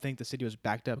slow. I think the city was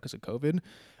backed up because of COVID.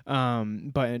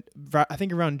 But I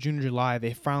think around June or July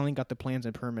they finally got the plans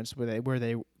and permits where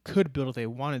they could build if they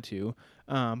wanted to,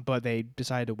 but they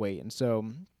decided to wait. And so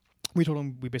we told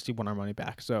them we basically want our money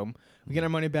back. So we get our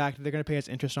money back. They're going to pay us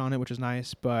interest on it, which is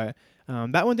nice. But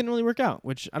that one didn't really work out,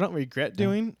 which I don't regret Yeah.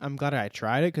 doing. I'm glad I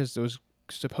tried it because it was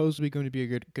supposedly going to be a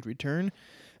good return.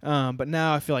 But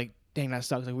now I feel like, dang, that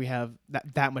sucks. Like we have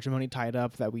that much money tied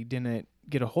up that we didn't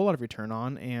get a whole lot of return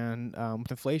on. And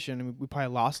with inflation, we probably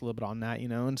lost a little bit on that,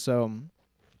 And so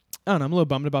I don't know. I'm a little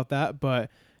bummed about that. But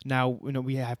now,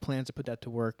 we have plans to put that to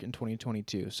work in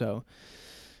 2022. So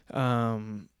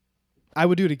um, I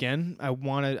would do it again. I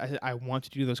want to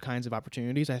do those kinds of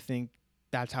opportunities. I think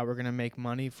that's how we're gonna make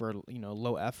money for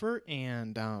low effort,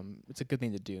 and it's a good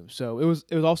thing to do. So it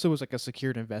was like a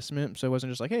secured investment. So it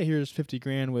wasn't just like, hey, here's 50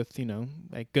 grand with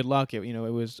like good luck. It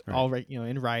was Right. all right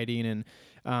in writing, and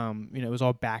it was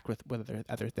all backed with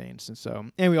other things. And so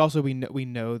we also we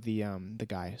know the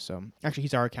guy. So actually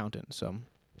he's our accountant. So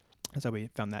that's how we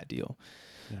found that deal.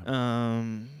 Yeah.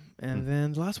 Hmm. And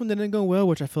then the last one didn't go well,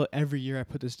 which I feel every year I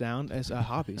put this down as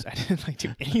hobbies. I didn't like do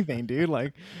anything, dude.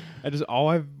 Like, all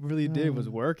I really did was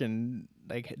work and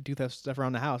like do that stuff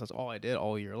around the house. That's all I did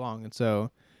all year long. And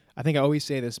so, I think I always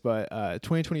say this, but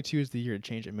 2022 is the year to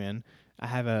change it, man. We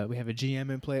have a GM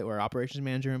in place or operations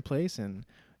manager in place, and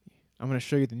I'm gonna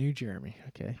show you the new Jeremy.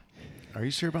 Okay. Are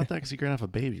you sure about that? Because you're gonna have a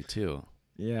baby too.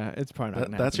 Yeah, it's probably not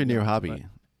gonna That's your happen, to be new honest, hobby.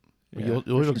 but You'll yeah, be for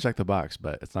able to sure. check the box,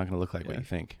 but it's not going to look like what Yeah, you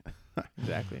think.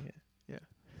 exactly. Yeah.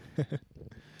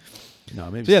 No,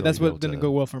 maybe So yeah, still that's you'll be able what didn't to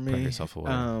go well for pry me. yourself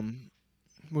away.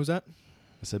 What was that?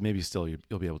 I said maybe still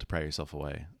you'll be able to pry yourself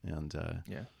away. And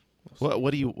Yeah. We'll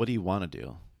what do you want to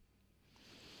do?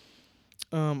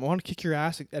 I want to kick your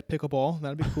ass at pickleball.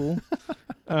 That'd be cool.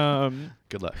 um,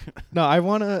 Good luck. no, I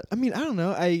want to. I mean, I don't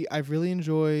know. I really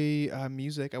enjoy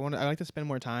music. I like to spend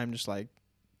more time just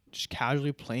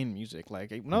casually playing music.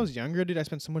 Like when I was younger, dude, I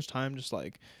spent so much time just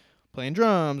like playing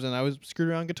drums, and I was screwed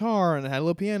around guitar, and I had a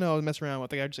little piano I was messing around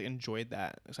with. Like I just enjoyed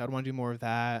that. So I'd want to do more of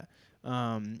that.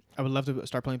 I would love to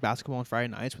start playing basketball on Friday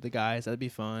nights with the guys. That'd be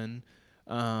fun.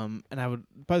 And I would,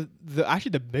 but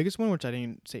the biggest one, which I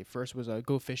didn't say first, was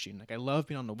go fishing. Like I love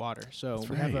being on the water. So That's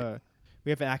we right.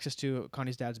 have access to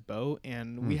Connie's dad's boat,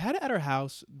 and we Mm. had it at our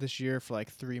house this year for like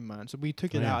 3 months. We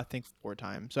took Oh it yeah. out, I think, 4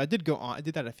 times. So I did go on. I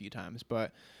did that a few times,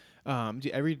 but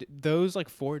those like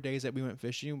 4 days that we went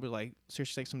fishing were like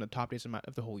seriously like some of the top days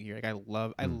of the whole year. Like I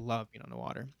Mm. love being on the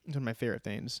water. It's one of my favorite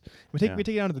things. Yeah. We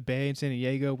take it down to the bay in San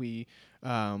Diego.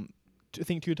 I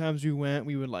think 2 times we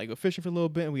would like go fishing for a little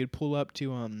bit, and we would pull up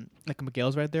to like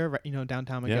Miguel's right there, right,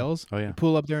 downtown Yeah. Miguel's. Oh yeah. We'd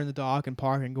pull up there in the dock and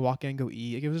park and go walk in, go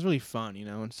eat. Like, it was really fun,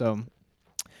 and so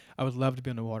I would love to be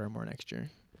on the water more next year.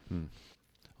 Hmm.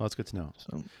 Well, that's good to know.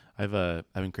 So I've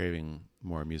been craving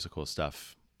more musical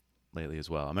stuff lately as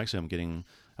well. I'm getting,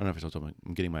 I don't know if I told you,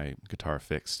 I'm getting my guitar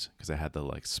fixed because I had the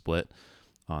like split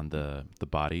on the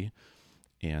body,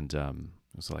 and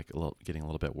it was like getting a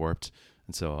little bit warped,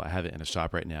 and so I have it in a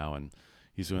shop right now, and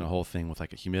he's doing a whole thing with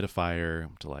like a humidifier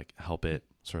to like help it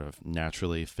sort of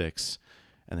naturally fix,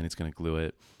 and then he's going to glue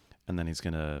it, and then he's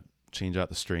going to change out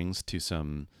the strings to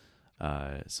some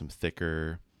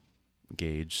thicker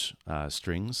gauge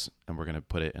strings, and we're going to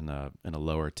put it in a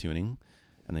lower tuning,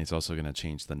 and then he's also going to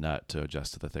change the nut to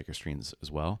adjust to the thicker strings as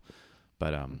well.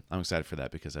 But I'm excited for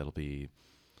that because it'll be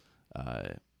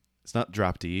it's not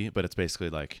drop D, but it's basically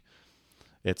like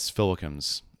it's Phil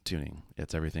Wickhams tuning.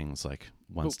 It's everything's like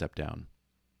one step down.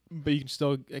 but you can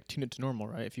still like, tune it to normal,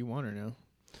 right? If you want or no.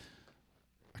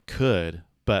 I could,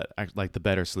 but like the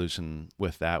better solution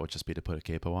with that would just be to put a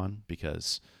capo on,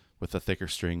 because with the thicker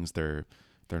strings, they're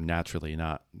naturally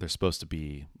not, they're supposed to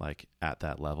be like at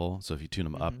that level. So if you tune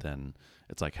them up, then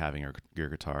it's like having your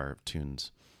guitar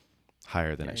tuned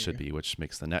higher than Yeah, it should be, which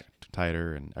makes the neck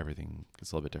tighter and everything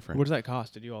gets a little bit different. What does that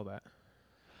cost to do all that?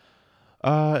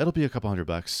 It'll be a couple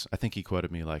 $100. I think he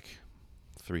quoted me like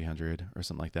 300 or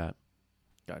something like that.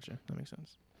 Gotcha. That makes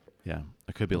sense. Yeah,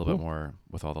 it could be a little Cool. bit more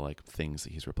with all the like things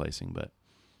that he's replacing, but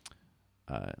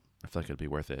I feel like it'd be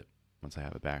worth it once I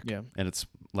have it back. Yeah. And it's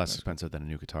less That's expensive than a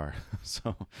new guitar,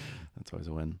 so that's always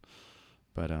a win.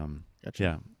 But Gotcha.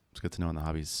 yeah, it's good to know on the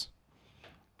hobbies.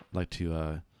 I'd like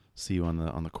to see you on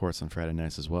the courts on Friday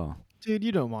nights as well. Dude,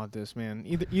 you don't want this, man.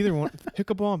 Either one,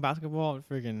 pickleball and basketball,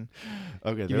 freaking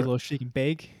Okay, give you a little shake and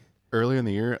bake. earlier in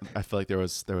the year, I feel like there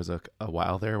was a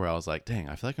while there where I was like, dang,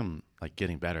 I feel like I'm like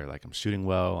getting better. Like I'm shooting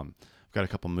well. I've got a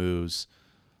couple moves.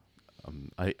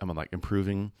 I'm like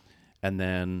improving. And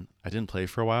then I didn't play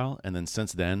for a while. And then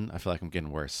since then, I feel like I'm getting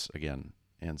worse again.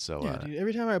 And so, Yeah, dude.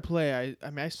 Every time I play, I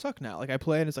mean, I suck now. Like I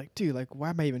play and it's like, dude, like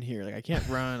why am I even here? Like I can't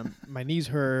run. My knees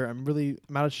hurt.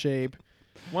 I'm out of shape.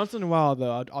 Once in a while,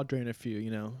 though, I'll drain a few.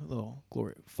 A little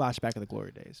glory flashback of the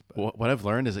glory days. But what I've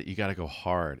learned is that you got to go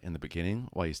hard in the beginning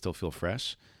while you still feel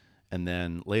fresh. And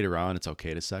then later on, it's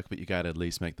okay to suck, but you got to at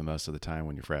least make the most of the time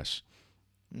when you're fresh.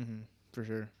 for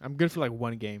sure, I'm good for like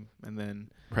one game, and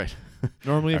then Right.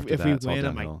 normally After if that, we it's all win,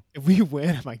 I'm like, downhill.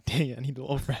 dang it, I need a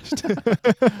little rest.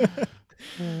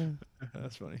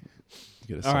 That's funny.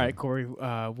 Get a All song. right, Corey,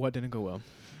 what didn't go well?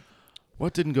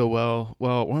 What didn't go well?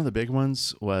 Well, one of the big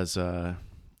ones was a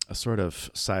sort of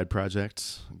side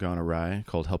project gone awry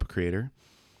called Help a Creator.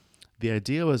 The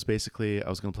idea was basically I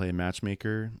was going to play a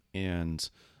matchmaker and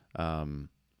kind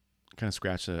of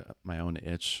scratch my own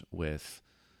itch with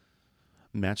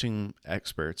matching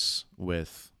experts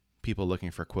with people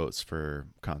looking for quotes for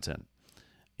content.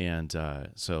 And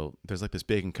so there's like this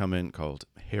big incumbent called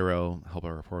Hero, Help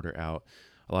a Reporter Out.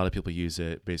 A lot of people use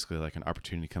it. Basically, like an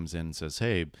opportunity comes in and says,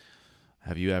 hey,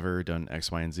 have you ever done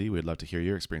X, Y, and Z? We'd love to hear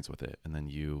your experience with it. And then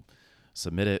you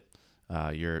submit it,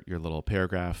 your little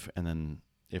paragraph, and then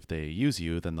if they use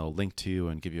you, then they'll link to you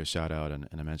and give you a shout out and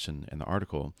a mention in the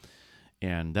article.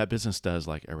 And that business does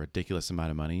like a ridiculous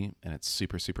amount of money, and it's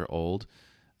super, super old.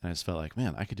 And I just felt like,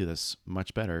 man, I could do this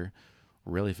much better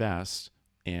really fast,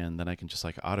 and then I can just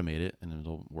like automate it and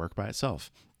it'll work by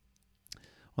itself.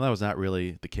 Well, that was not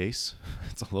really the case.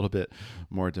 It's a little bit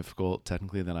more difficult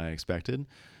technically than I expected.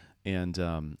 And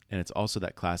it's also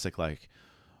that classic, like,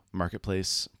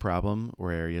 marketplace problem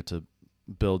where you have to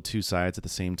build two sides at the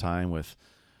same time with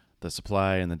the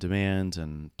supply and the demand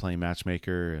and playing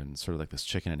matchmaker and sort of like this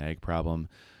chicken and egg problem,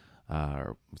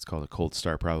 or what's called a cold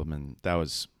start problem. And that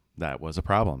was a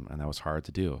problem, and that was hard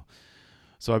to do.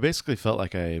 So I basically felt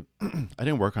like I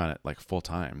didn't work on it like full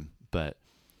time, but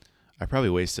I probably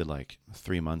wasted like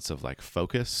 3 months of like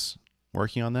focus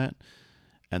working on that,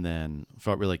 and then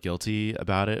felt really guilty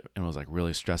about it and was like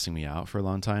really stressing me out for a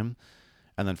long time.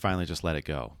 And then finally just let it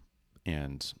go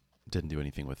and didn't do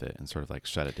anything with it and sort of like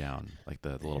shut it down, like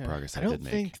the little progress I did don't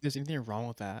make. think there's anything wrong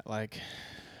with that. Like,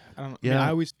 I don't. I Yeah. mean, I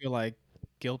always feel like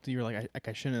guilty or like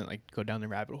I shouldn't like go down the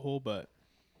rabbit hole, but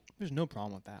there's no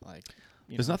problem with that. Like,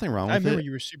 There's nothing wrong I with remember it.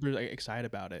 you were super like, excited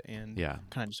about it, and Yeah.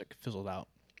 kind of just like fizzled out.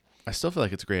 I still feel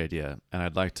like it's a great idea, and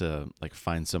I'd like to like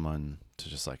find someone to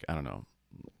just like, I don't know,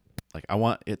 like I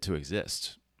want it to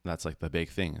exist. That's like the big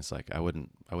thing. It's like I wouldn't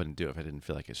do it if I didn't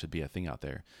feel like it should be a thing out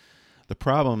there. The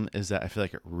problem is that I feel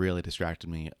like it really distracted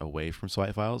me away from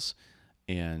Swipe Files,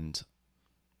 and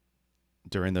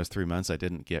during those 3 months I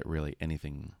didn't get really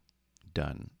anything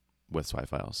done with Swipe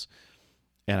Files,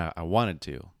 and I wanted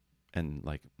to, and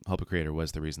like Help a Creator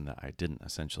was the reason that I didn't,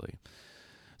 essentially.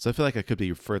 So I feel like I could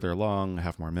be further along,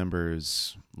 have more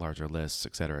members, larger lists,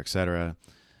 et cetera, et cetera.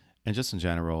 And just in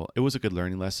general, it was a good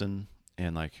learning lesson.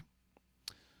 And like,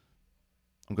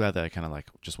 I'm glad that I kind of like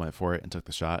just went for it and took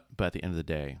the shot. But at the end of the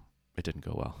day, it didn't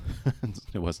go well.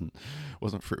 It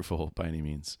wasn't fruitful by any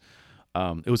means.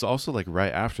 It was also like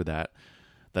right after that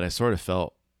I sort of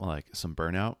felt like some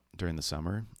burnout during the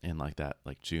summer and like that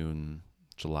like June,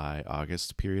 July,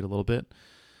 August period a little bit.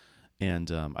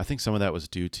 And I think some of that was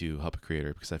due to Help a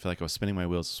Creator, because I feel like I was spinning my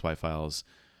wheels with Swipe Files.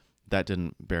 That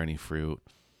didn't bear any fruit.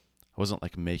 I wasn't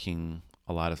like making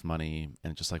a lot of money,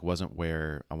 and it just like wasn't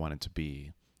where I wanted to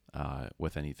be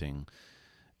with anything.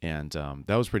 And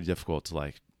that was pretty difficult to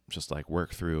like just like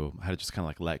work through. I had to just kind of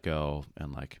like let go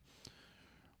and like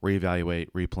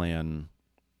reevaluate, replan.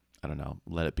 I don't know,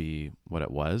 let it be what it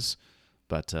was.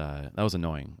 But that was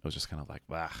annoying. It was just kind of like,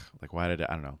 like why did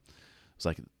I don't know. It was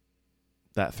like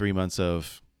that 3 months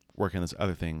of working on this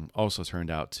other thing also turned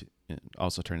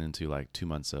into like 2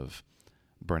 months of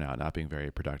burnout, not being very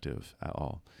productive at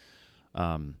all.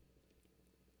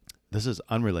 This is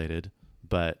unrelated,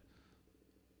 but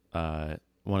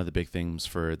one of the big things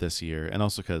for this year, and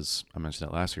also because I mentioned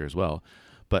it last year as well,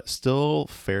 but still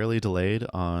fairly delayed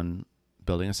on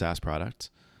building a SaaS product.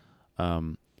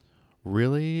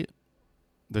 Really,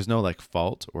 there's no like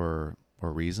fault or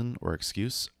reason or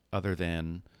excuse other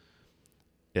than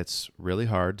it's really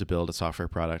hard to build a software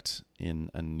product in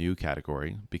a new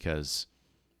category, because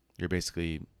you're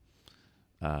basically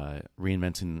you're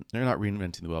not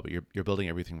reinventing the wheel, but you're building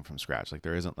everything from scratch. Like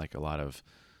there isn't like a lot of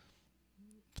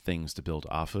things to build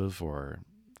off of or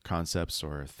concepts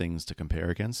or things to compare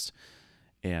against.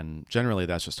 And generally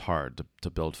that's just hard to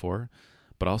build for,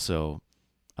 but also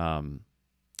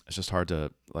it's just hard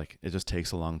to like, it just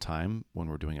takes a long time when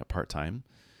we're doing it part-time.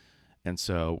 And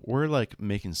so we're like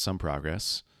making some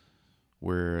progress.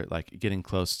 We're like getting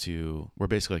close to, we're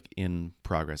basically like in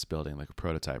progress building like a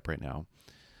prototype right now,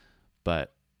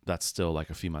 but that's still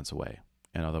like a few months away.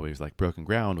 And although we've like broken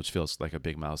ground, which feels like a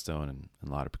big milestone and a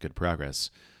lot of good progress,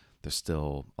 there's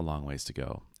still a long ways to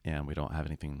go, and we don't have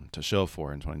anything to show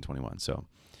for in 2021. So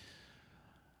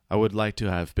I would like to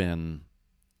have been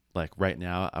like right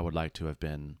now, I would like to have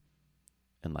been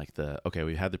in like okay,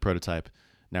 we had the prototype.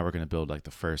 Now we're going to build like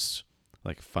the first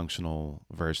like functional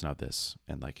version of this,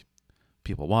 and like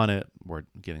people want it. We're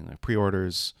getting like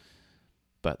pre-orders,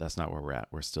 but that's not where we're at.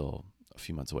 We're still a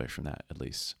few months away from that, at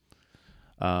least.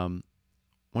 One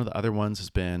of the other ones has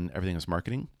been Everything is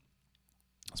Marketing.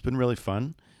 It's been really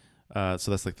fun.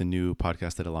 So that's like the new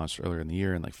podcast that I launched earlier in the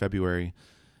year in like February.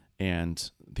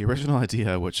 And the original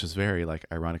idea, which is very like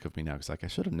ironic of me now, because like I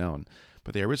should have known,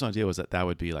 but the original idea was that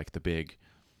would be like the big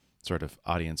sort of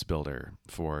audience builder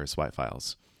for Swipe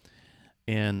Files.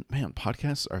 And man,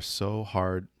 podcasts are so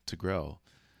hard to grow.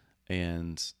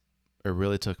 And it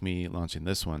really took me launching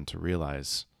this one to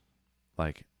realize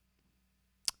like,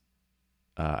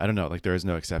 I don't know, like there is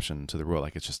no exception to the rule.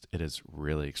 Like it is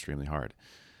really extremely hard.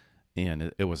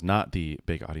 And it was not the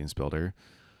big audience builder.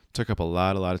 Took up a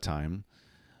lot of time.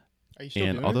 Are you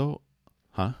still doing it?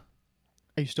 Huh?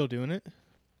 Are you still doing it?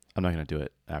 I'm not going to do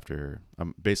it after.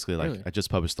 I'm basically like, Really? I just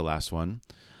published the last one.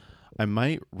 I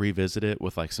might revisit it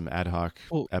with like some ad hoc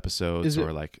episodes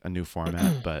or like a new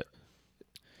format, but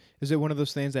is it one of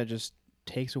those things that just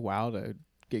takes a while to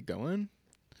get going?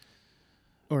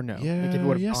 Or no? Yeah, like if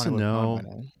it yes gone, and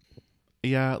no.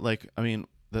 Yeah, like I mean,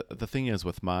 the thing is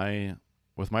with my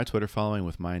Twitter following,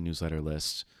 with my newsletter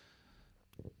list,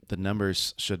 the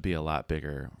numbers should be a lot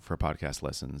bigger for podcast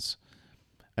listens.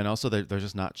 And also they're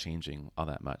just not changing all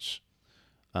that much.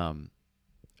 And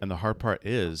the hard part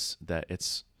is that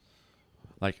it's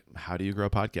like, how do you grow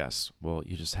podcasts? Well,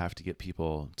 you just have to get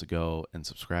people to go and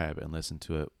subscribe and listen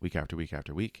to it week after week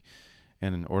after week.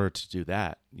 And in order to do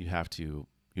that, you have to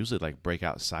usually like break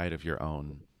outside of your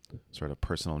own sort of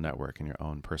personal network and your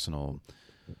own personal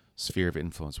sphere of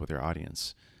influence with your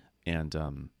audience. And I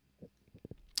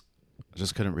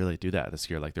just couldn't really do that this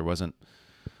year. Like there wasn't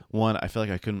one, I feel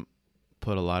like I couldn't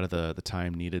put a lot of the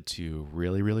time needed to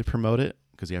really, really promote it,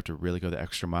 because you have to really go the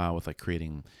extra mile with like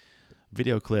creating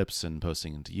video clips and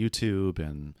posting into YouTube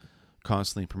and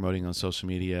constantly promoting on social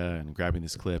media and grabbing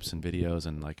these clips and videos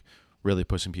and like really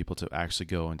pushing people to actually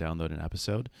go and download an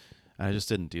episode. And I just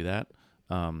didn't do that.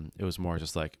 It was more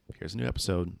just like, here's a new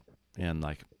episode, and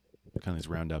like kind of these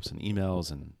roundups and emails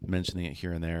and mentioning it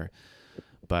here and there.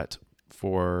 But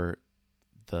for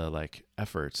the like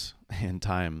effort and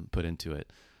time put into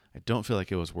it, I don't feel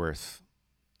like it was worth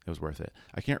it.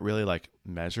 I can't really like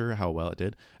measure how well it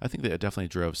did. I think that it definitely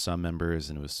drove some members,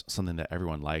 and it was something that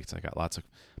everyone liked. I got lots of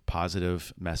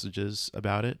positive messages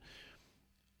about it,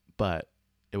 but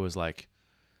it was like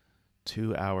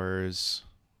 2 hours.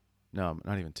 No,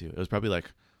 not even 2. It was probably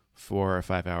like 4 or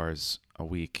 5 hours a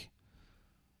week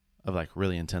of like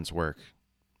really intense work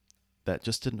that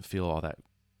just didn't feel all that.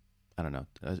 I don't know.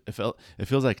 It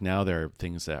feels like now there are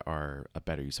things that are a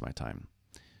better use of my time,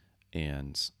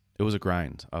 and it was a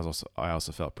grind. I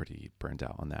also felt pretty burnt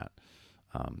out on that.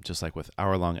 Just like with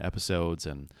hour-long episodes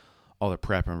and all the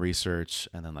prep and research,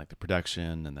 and then like the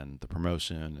production, and then the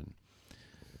promotion, and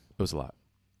it was a lot.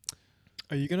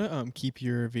 Are you gonna keep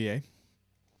your VA?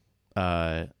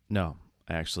 No,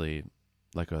 I actually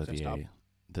let go of the Stop.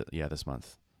 VA. This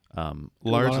month. A lot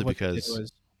Largely of what you did because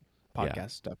was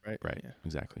podcast stuff, right? right, Yeah.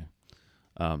 exactly.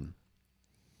 The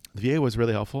VA was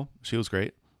really helpful. She was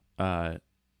great.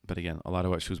 But again, a lot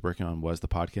of what she was working on was the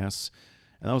podcasts,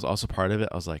 and that was also part of it.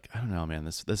 I was like, I don't know, man,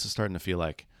 this is starting to feel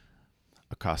like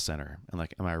a cost center, and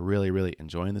like, am I really, really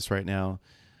enjoying this right now?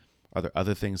 Are there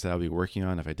other things that I'll be working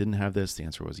on if I didn't have this? The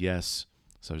answer was yes.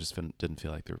 So I just didn't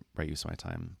feel like the right use of my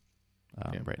time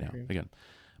right now. Agree. Again,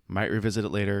 might revisit it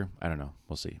later. I don't know.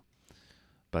 We'll see.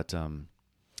 But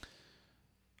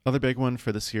other big one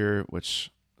for this year,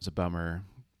 which is a bummer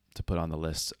to put on the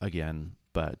list again,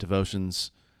 but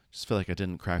devotions. Just feel like I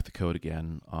didn't crack the code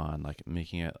again on like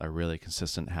making it a really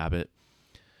consistent habit.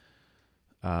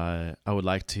 I would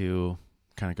like to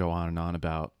kind of go on and on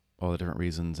about all the different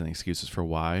reasons and excuses for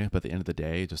why, but at the end of the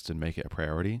day, just didn't make it a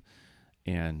priority.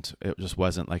 And it just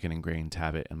wasn't like an ingrained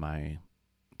habit in my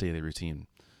daily routine.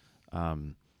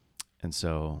 And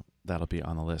so that'll be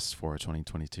on the list for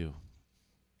 2022.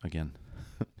 Again,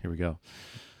 here we go.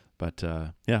 But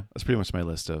yeah, that's pretty much my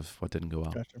list of what didn't go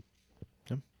well. Gotcha.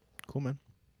 Yeah. Cool, man.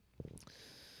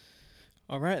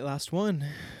 All right, last one.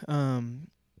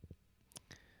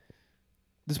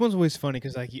 This one's always funny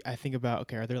because like I think about,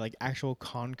 okay, are there like actual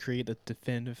concrete,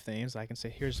 definitive things I can say?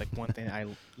 Here's like one thing I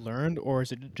learned, or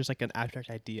is it just like an abstract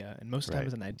idea? And most of the time, Right.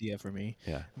 it's an idea for me.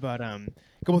 Yeah. But a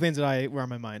couple things that were on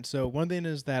my mind. So one thing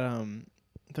is that I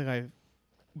think I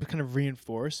kind of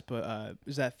reinforced, but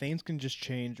is that things can just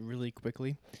change really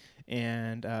quickly.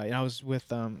 And I was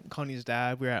with Connie's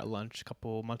dad. We were at lunch a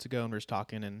couple months ago, and we were just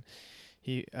talking, and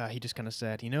he just kind of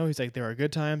said, he's like, there are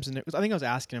good times, and I think I was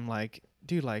asking him like,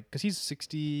 dude, like, because he's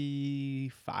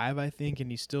 65, I think,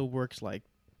 and he still works like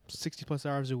 60 plus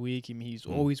hours a week. I mean, he's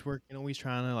always working, always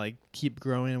trying to like keep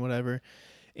growing and whatever.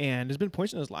 And there's been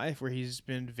points in his life where he's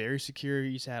been very secure.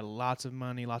 He's had lots of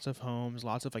money, lots of homes,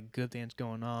 lots of like good things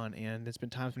going on. And there's been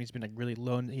times when he's been like really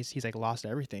low, and he's like lost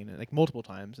everything, like multiple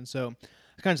times. And so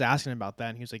I kind of just asking him about that,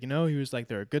 and he was like, he was like,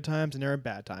 there are good times and there are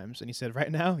bad times. And he said,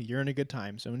 right now you're in a good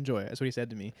time, so enjoy it. That's what he said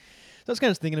to me. So I was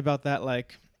kind of thinking about that,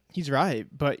 like he's right.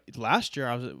 But last year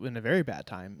I was in a very bad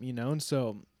time, and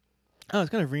so it's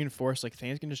kind of reinforced like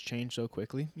things can just change so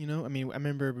quickly. I mean, I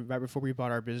remember right before we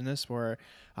bought our business where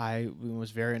I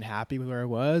was very unhappy with where I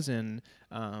was, and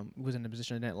was in a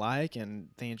position I didn't like, and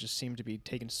things just seemed to be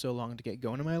taking so long to get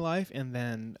going in my life. And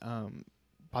then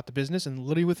bought the business, and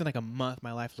literally within like a month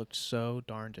my life looked so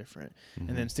darn different.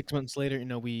 And then 6 months later,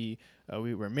 we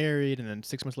were married, and then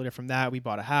 6 months later from that we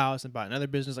bought a house and bought another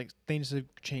business. Like things have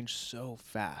changed so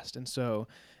fast. And so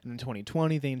in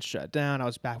 2020 things shut down. I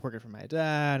was back working for my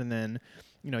dad, and then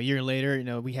a year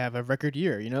later we have a record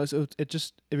year. So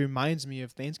it reminds me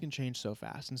of things can change so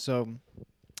fast. And so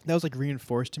that was like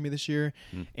reinforced to me this year.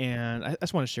 And I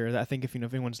just want to share that. I think if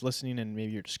anyone's listening and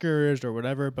maybe you're discouraged or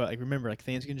whatever, but like remember, like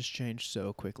things can just change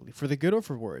so quickly for the good or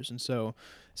for worse. And so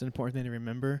it's an important thing to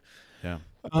remember. Yeah.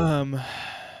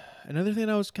 another thing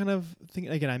I was kind of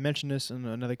thinking, again, I mentioned this in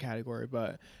another category,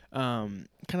 but kind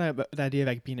of the idea of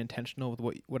like being intentional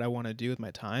with what I want to do with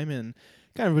my time, and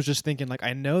kind of was just thinking like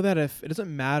I know that if it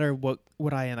doesn't matter what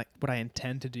I like what I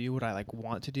intend to do, what I like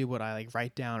want to do, what I like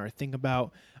write down or think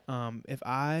about, if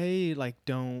I like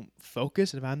don't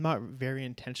focus, if I'm not very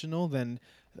intentional, then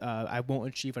I won't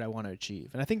achieve what I want to achieve.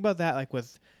 And I think about that like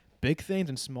with big things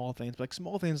and small things, but like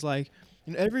small things like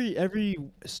every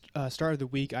start of the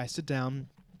week I sit down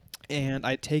and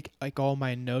I take like all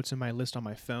my notes and my list on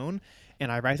my phone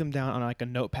and I write them down on like a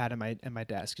notepad in my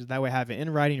desk because that way I have it in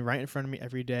writing right in front of me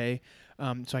every day,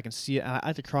 so I can see it. And I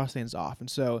like to cross things off, and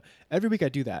so every week I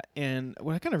do that. And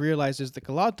what I kind of realized is like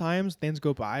a lot of times things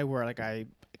go by where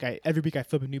every week I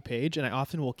flip a new page, and I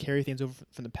often will carry things over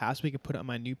from the past week and put it on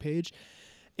my new page.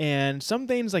 And some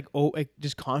things like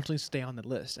just constantly stay on the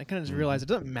list. I kind of just realized it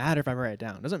doesn't matter if I write it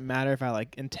down. It doesn't matter if I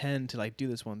like intend to like do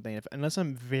this one thing. Unless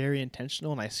I'm very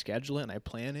intentional and I schedule it and I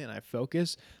plan it and I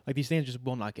focus, like these things just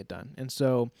will not get done. And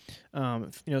so,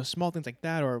 small things like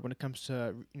that, or when it comes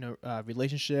to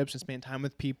relationships and spending time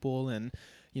with people and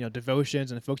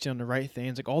devotions and focusing on the right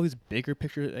things, like all these bigger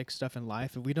picture like stuff in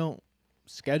life. If we don't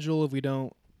schedule, if we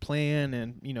don't plan,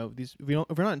 and if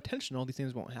we're not intentional, these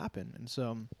things won't happen. And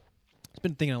so I've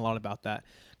been thinking a lot about that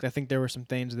because I think there were some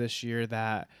things this year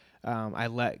that I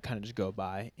let kind of just go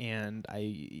by, and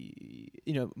I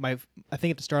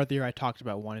think at the start of the year I talked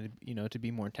about wanting to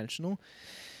be more intentional,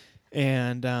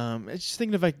 and it's just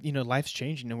thinking of like life's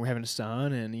changing and we're having a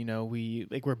son, and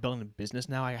we're building a business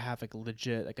now. I have like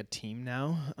legit like a team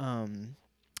now,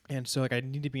 and so like I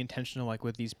need to be intentional like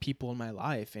with these people in my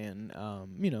life, and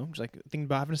just like thinking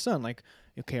about having a son, like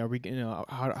okay, are we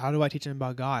how do I teach him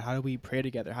about God? How do we pray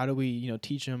together? How do we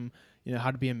teach him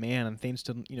how to be a man and things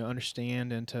to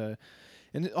understand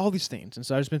and all these things. And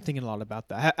so I've just been thinking a lot about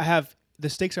that. I have the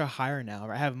stakes are higher now.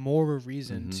 Right? I have more of a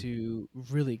reason Mm-hmm. to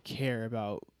really care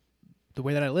about the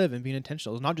way that I live and being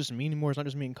intentional. It's not just me anymore. It's not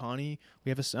just me and Connie.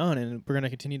 We have a son, and we're gonna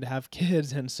continue to have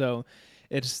kids, and so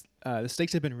it's the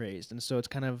stakes have been raised, and so it's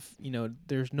kind of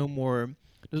there's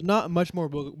not much more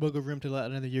wiggle room to let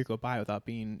another year go by without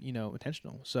being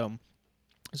intentional. So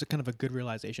it's a kind of a good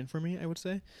realization for me, I would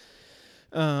say.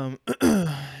 Another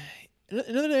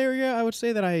area I would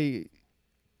say that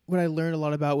what I learned a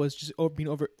lot about was just being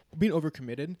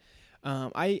overcommitted.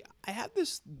 I have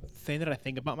this thing that I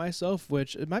think about myself,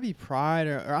 which it might be pride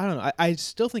or I don't know. I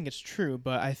still think it's true,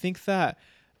 but I think that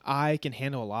I can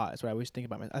handle a lot. That's what I always think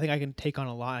about myself. I think I can take on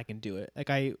a lot. And I can do it.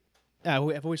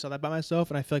 I've always thought that about myself,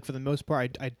 and I feel like for the most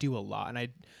part, I do a lot.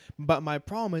 But my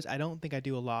problem is I don't think I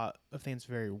do a lot of things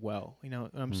very well. You know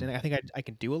what I'm saying? Like, I think I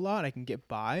can do a lot. I can get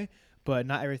by, but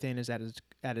not everything is at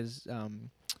is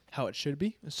how it should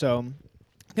be. So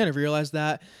kind of realized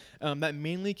that that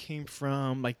mainly came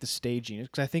from like the staging,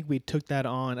 because I think we took that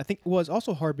on. I think it was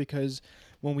also hard because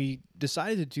when we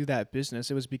decided to do that business,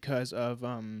 it was because of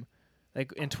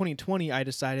like in 2020 I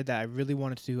decided that I really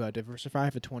wanted to diversify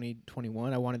for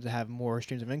 2021. I wanted to have more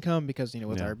streams of income because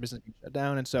with Yeah. our business being shut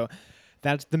down, and so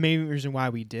that's the main reason why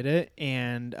we did it,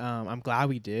 and I'm glad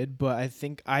we did. But I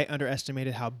think I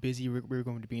underestimated how busy we were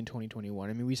going to be in 2021.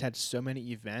 I mean, we just had so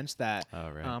many events that Oh,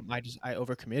 right. I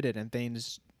overcommitted, and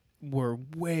things were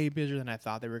way busier than I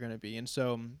thought they were going to be. And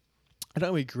so I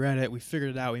don't regret it. We figured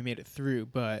it out. We made it through,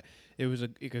 but it was a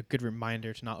good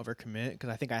reminder to not overcommit, because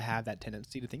I think I have that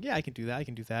tendency to think, yeah, I can do that. I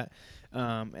can do that.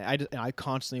 I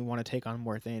constantly want to take on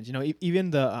more things.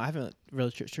 Even I haven't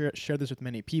really shared this with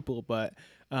many people, but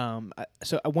one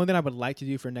thing I would like to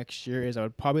do for next year is I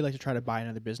would probably like to try to buy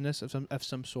another business of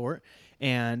some sort.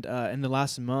 And in the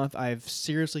last month, I've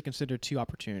seriously considered two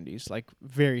opportunities, like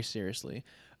very seriously,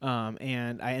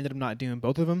 and I ended up not doing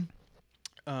both of them.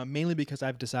 Mainly because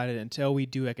I've decided until we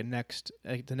do the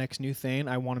next new thing,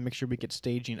 I want to make sure we get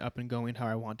staging up and going how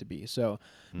I want to be. So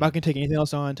I'm not gonna take anything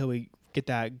else on until we get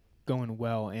that going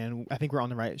well, and I think we're on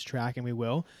the right track, and we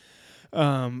will.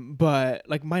 But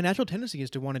like my natural tendency is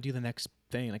to want to do the next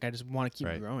thing. Like I just want to keep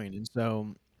Right. growing, and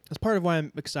so that's part of why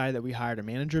I'm excited that we hired a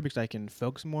manager, because I can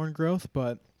focus more on growth,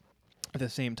 but at the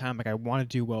same time, like I want to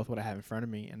do well with what I have in front of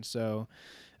me, and so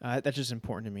that's just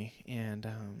important to me. And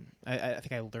I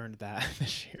think I learned that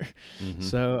this year. Mm-hmm.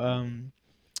 So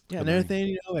yeah, Good another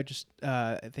learning. thing,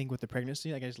 I think with the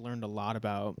pregnancy, like I just learned a lot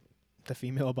about the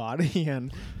female body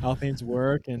and how things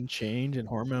work and change and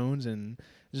hormones, and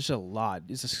there's just a lot.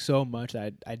 It's just so much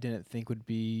that I didn't think would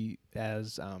be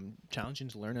as challenging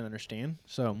to learn and understand.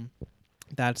 So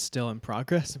that's still in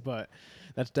progress, but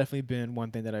that's definitely been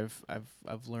one thing that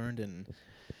I've learned, and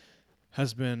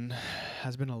has been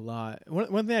a lot.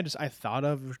 One thing I thought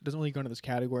of, doesn't really go into this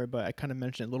category, but I kind of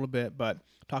mentioned it a little bit, but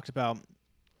talked about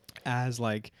as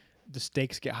like the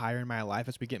stakes get higher in my life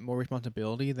as we get more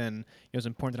responsibility, then it was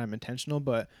important that I'm intentional.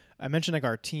 But I mentioned like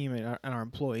our team and our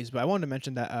employees, but I wanted to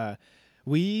mention that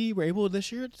we were able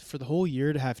this year for the whole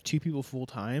year to have 2 people full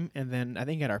time, and then I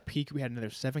think at our peak we had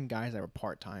another 7 guys that were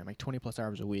part time, like 20 plus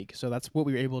hours a week. So that's what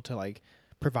we were able to like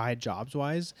provide jobs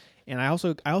wise. And I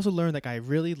also learned like I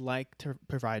really like to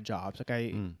provide jobs. Like I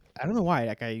don't know why,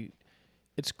 like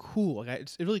it's cool. Like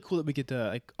it's really cool that we get to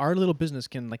like our little business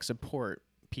can like support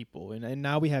people, and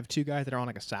now we have 2 guys that are on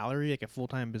like a salary, like a full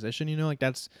time position. You know, like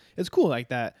it's cool like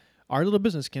that. Our little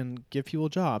business can give people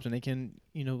jobs, and they can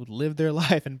live their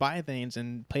life and buy things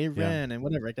and pay Yeah. rent and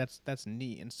whatever. Like that's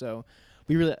neat, and so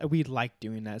we like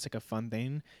doing that. It's like a fun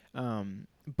thing,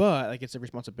 but like it's a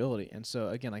responsibility, and so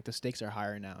again, like the stakes are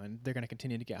higher now, and they're gonna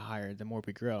continue to get higher the more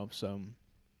we grow. So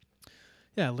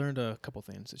yeah, I learned a couple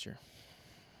things this year.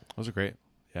 Those are great.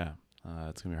 Yeah.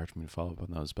 It's going to be hard for me to follow up on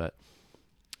those, but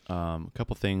a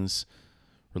couple things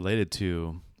related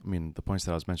to, I mean, the points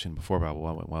that I was mentioning before about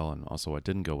what went well and also what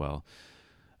didn't go well.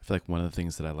 I feel like one of the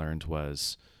things that I learned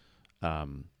was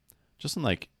just in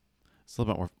like, it's a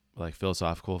little bit more like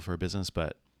philosophical for a business,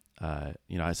 but I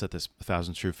set this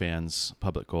 1,000 true fans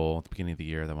public goal at the beginning of the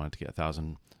year that I wanted to get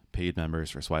 1,000 paid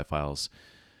members for Swipe Files.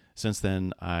 Since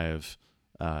then, I've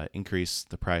increased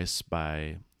the price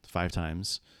by 5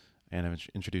 times, and I've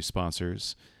introduced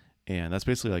sponsors, and that's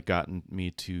basically like gotten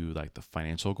me to like the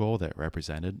financial goal that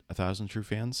represented 1,000 true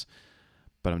fans,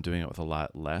 but I'm doing it with a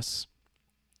lot less.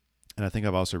 And I think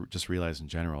I've also just realized in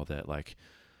general that like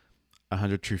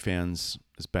 100 true fans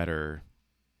is better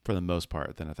for the most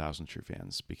part than 1,000 true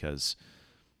fans, because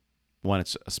one,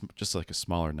 it's just like a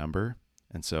smaller number,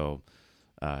 and so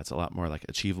it's a lot more like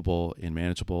achievable and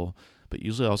manageable. But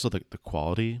usually also the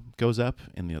quality goes up,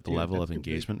 and the level of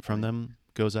engagement from them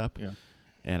goes up. Yeah.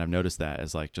 And I've noticed that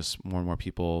as like just more and more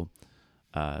people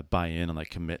buy in and like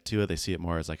commit to it, they see it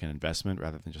more as like an investment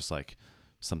rather than just like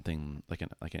something like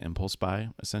an impulse buy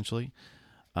essentially.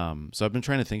 So I've been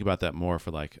trying to think about that more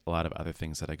for like a lot of other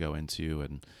things that I go into,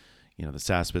 and the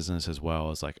SaaS business as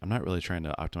well, is like I'm not really trying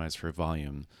to optimize for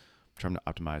volume. I'm trying to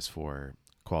optimize for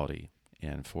quality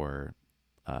and for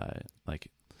like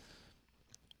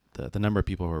the number of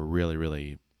people who are really,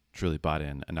 really, truly bought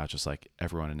in, and not just like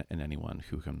everyone and anyone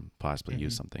who can possibly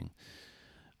use something.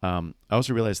 I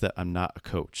also realized that I'm not a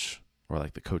coach or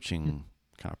like the coaching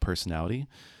kind of personality.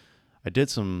 I did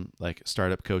some like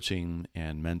startup coaching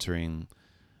and mentoring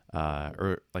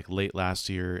or like late last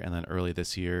year and then early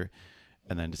this year,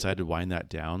 and then decided to wind that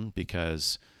down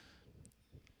because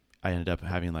I ended up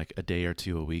having like a day or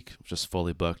two a week just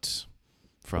fully booked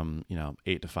from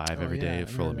 8 to 5 every day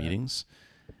full of meetings.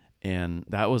 And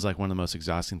that was like one of the most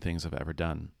exhausting things I've ever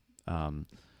done.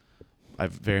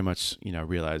 I've very much,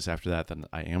 realized after that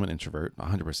I am an introvert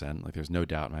 100%. Like there's no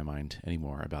doubt in my mind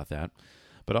anymore about that.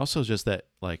 But also just that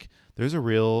like there's a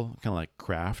real kind of like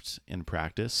craft and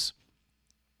practice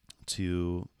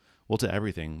to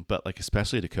everything, but like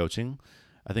especially to coaching.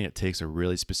 I think it takes a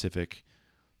really specific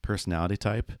personality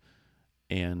type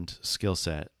and skill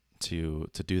set to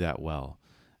do that well.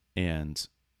 And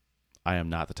I am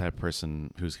not the type of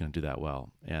person who's going to do that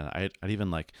well. And I'd even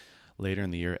like later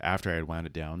in the year after I had wound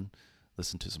it down,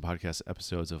 listened to some podcast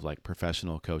episodes of like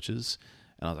professional coaches.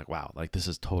 And I was like, wow, like this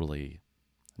is totally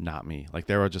not me. Like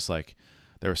they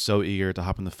were so eager to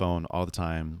hop on the phone all the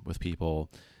time with people.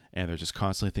 And they're just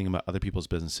constantly thinking about other people's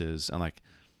businesses. And like,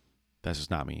 that's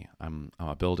just not me. I'm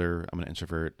a builder. I'm an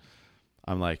introvert.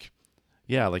 I'm like,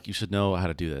 yeah, like you should know how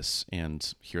to do this.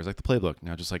 And here's like the playbook.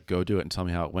 Now just like go do it and tell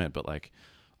me how it went. But like,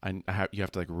 you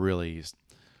have to like really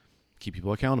keep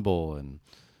people accountable and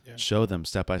show them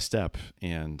step by step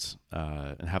and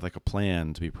have like a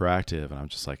plan to be proactive. And I'm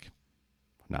just like,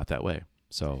 not that way.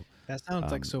 So that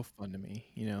sounds like so fun to me.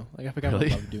 Like I think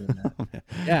really? I would love doing that.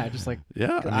 Yeah, just like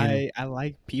I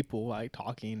like people, like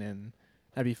talking, and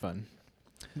that'd be fun.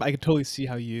 But I could totally see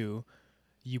how you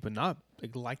would not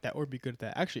like that or be good at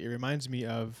that. Actually, it reminds me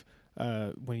of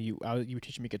when you were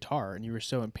teaching me guitar and you were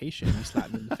so impatient, you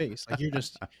slapped me in the face. Like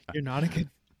you're not a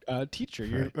good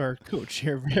teacher, or coach.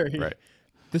 You're very right.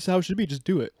 This is how it should be. Just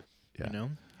do it. Yeah.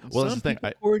 And well, that's the thing.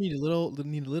 Or need a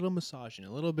little massaging,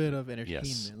 a little bit of entertainment,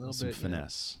 yes, a little some bit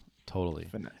finesse. Totally.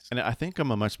 Finesse. And I think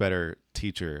I'm a much better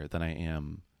teacher than I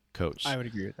am coach. I would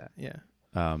agree with that.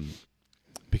 Yeah.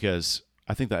 Because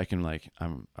I think that I can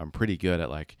I'm pretty good at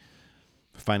like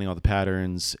finding all the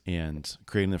patterns and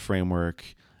creating the framework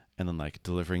and then like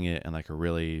delivering it in like a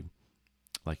really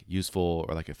like useful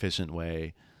or like efficient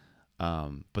way.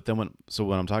 But then when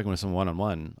I'm talking with someone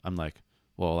one-on-one, I'm like,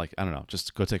 well, like, I don't know,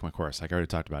 just go take my course. Like I already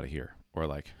talked about it here. Or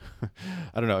like,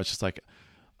 I don't know. It's just like,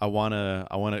 I want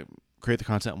to create the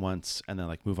content once and then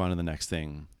like move on to the next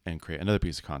thing and create another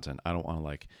piece of content. I don't want to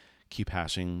like keep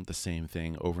hashing the same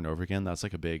thing over and over again. That's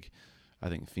like a big, I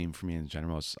think, theme for me in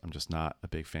general. I'm just not a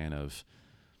big fan of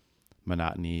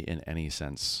monotony in any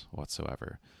sense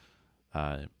whatsoever.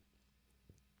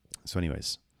 So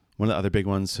anyways, one of the other big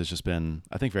ones has just been,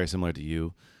 I think, very similar to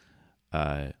you.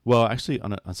 Well, actually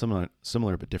on a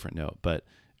similar but different note, but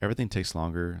everything takes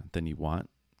longer than you want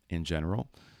in general.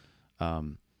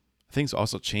 Things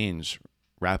also change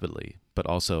rapidly, but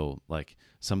also like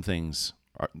some things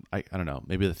are, I don't know,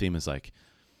 maybe the theme is like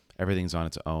everything's on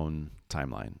its own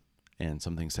timeline and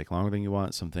some things take longer than you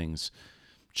want. Some things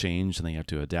change and then you have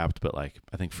to adapt. But like,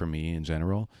 I think for me in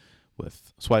general,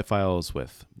 with Swipe Files,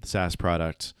 with the SaaS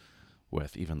product,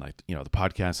 with even like, the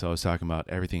podcast I was talking about,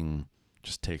 everything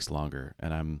just takes longer.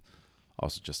 And I'm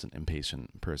also just an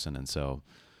impatient person. And so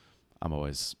I'm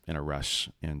always in a rush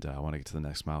and I want to get to the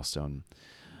next milestone.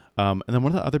 And then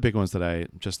one of the other big ones that I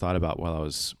just thought about while I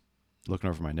was looking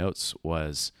over my notes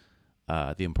was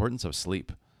the importance of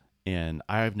sleep. And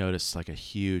I've noticed like a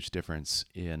huge difference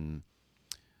in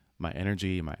my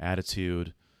energy, my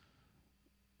attitude,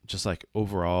 just like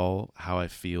overall how I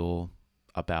feel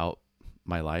about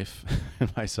my life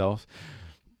and myself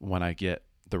when I get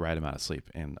the right amount of sleep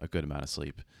and a good amount of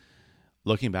sleep.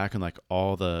 Looking back on like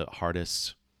all the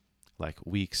hardest like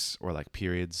weeks or like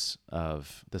periods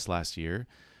of this last year,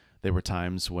 there were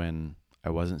times when I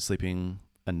wasn't sleeping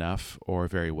enough or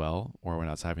very well, or when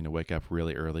I was having to wake up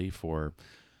really early for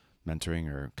mentoring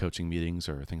or coaching meetings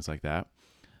or things like that,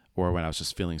 or when I was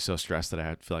just feeling so stressed that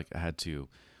I feel like I had to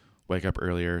wake up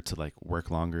earlier to like work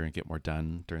longer and get more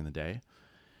done during the day.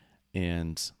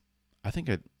 And I think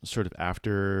I sort of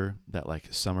after that like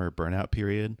summer burnout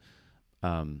period,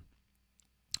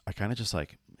 I kind of just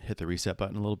like hit the reset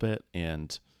button a little bit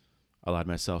and allowed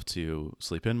myself to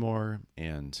sleep in more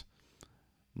and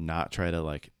not try to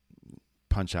like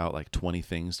punch out like 20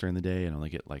 things during the day and only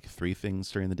get like 3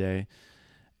 things during the day.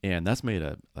 And that's made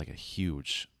a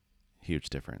huge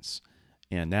difference.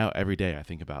 And now every day I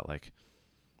think about like,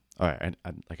 all right,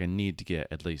 I need to get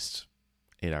at least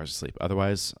 8 hours of sleep.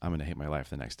 Otherwise I'm going to hate my life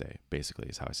the next day, basically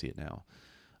is how I see it now.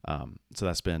 So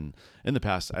that's been, in the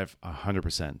past, I've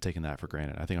 100% taken that for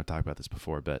granted. I think I've talked about this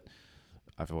before, but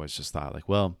I've always just thought like,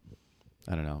 well,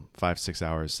 I don't know, 5, 6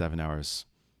 hours, 7 hours,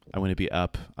 I'm going to be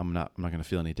up. I'm not going to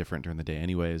feel any different during the day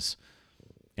anyways.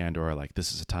 And, or like,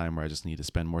 this is a time where I just need to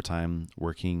spend more time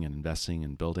working and investing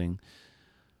and building.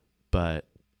 But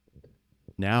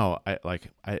now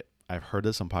I've heard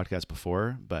this on podcasts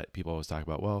before, but people always talk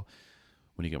about, well,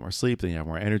 when you get more sleep, then you have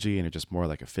more energy and you're just more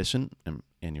like efficient and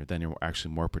you're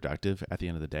actually more productive at the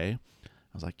end of the day.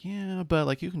 I was like, yeah, but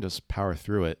like you can just power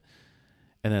through it.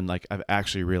 And then like I've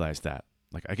actually realized that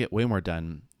like I get way more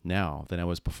done now than I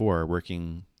was before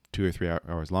working 2 or 3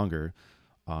 hours longer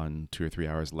on 2 or 3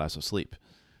 hours less of sleep.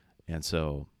 And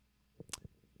so,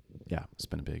 yeah, it's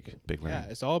been a big learning. Yeah,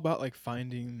 it's all about like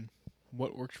finding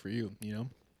what works for you,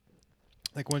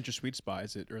 Like when's your sweet spot?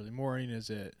 Is it early morning? Is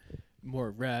it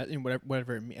more rest and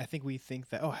whatever it I think we think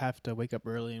that I have to wake up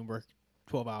early and work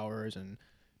 12 hours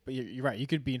but you're right. You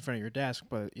could be in front of your desk,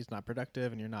 but it's not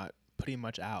productive and you're not putting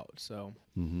much out. So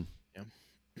yeah.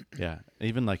 Yeah.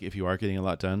 Even like if you are getting a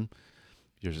lot done,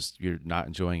 you're not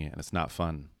enjoying it and it's not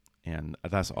fun. And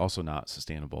that's also not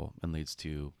sustainable and leads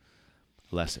to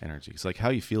less energy. So like how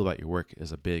you feel about your work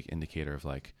is a big indicator of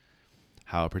like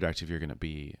how productive you're going to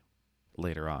be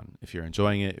later on. If you're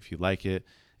enjoying it, if you like it,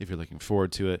 if you're looking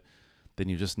forward to it, then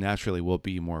you just naturally will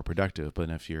be more productive. But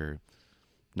if you're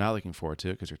not looking forward to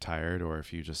it because you're tired, or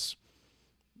if you just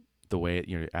the way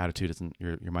your attitude isn't,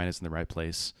 your mind isn't in the right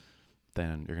place,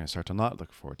 then you're going to start to not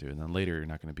look forward to it. And then later you're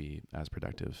not going to be as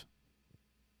productive.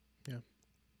 Yeah.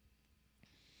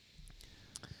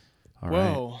 All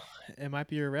Whoa, right. It might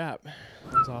be a wrap.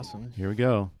 That was awesome. Here we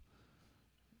go.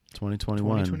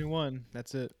 2021. 2021.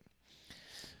 That's it.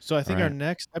 So I think our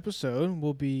next episode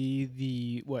will be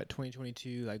the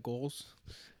 2022 like goals.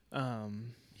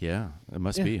 Yeah, it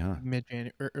must be, huh?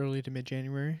 Early to mid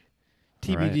January.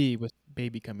 TBD with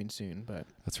baby coming soon, but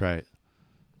that's right.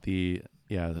 The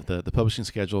publishing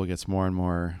schedule gets more and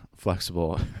more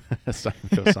flexible as time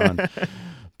goes on.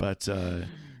 But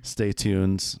stay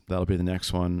tuned. That'll be the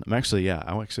next one. I actually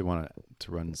want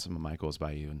to run some of my goals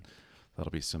by you, and that'll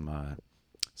be some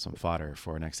fodder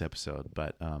for our next episode.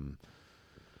 But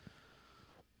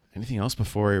anything else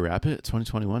before we wrap it?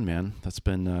 2021, man. That's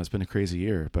been it's been a crazy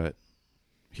year, but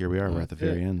here we are. We're at the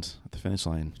very end, at the finish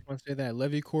line. I want to say that I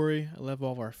love you, Corey. I love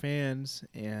all of our fans,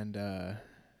 and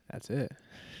that's it.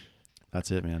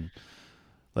 That's it, man.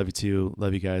 Love you too.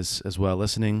 Love you guys as well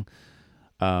listening.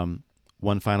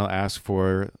 One final ask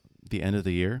for the end of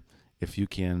the year if you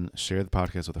can share the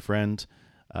podcast with a friend,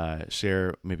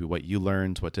 share maybe what you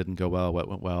learned, what didn't go well, what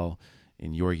went well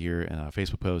in your year,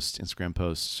 Facebook posts, Instagram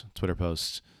posts, Twitter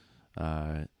posts,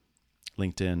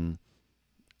 LinkedIn,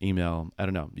 email. I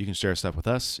don't know. You can share stuff with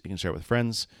us. You can share it with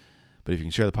friends. But if you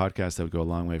can share the podcast, that would go a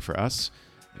long way for us.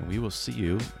 And we will see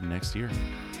you next year.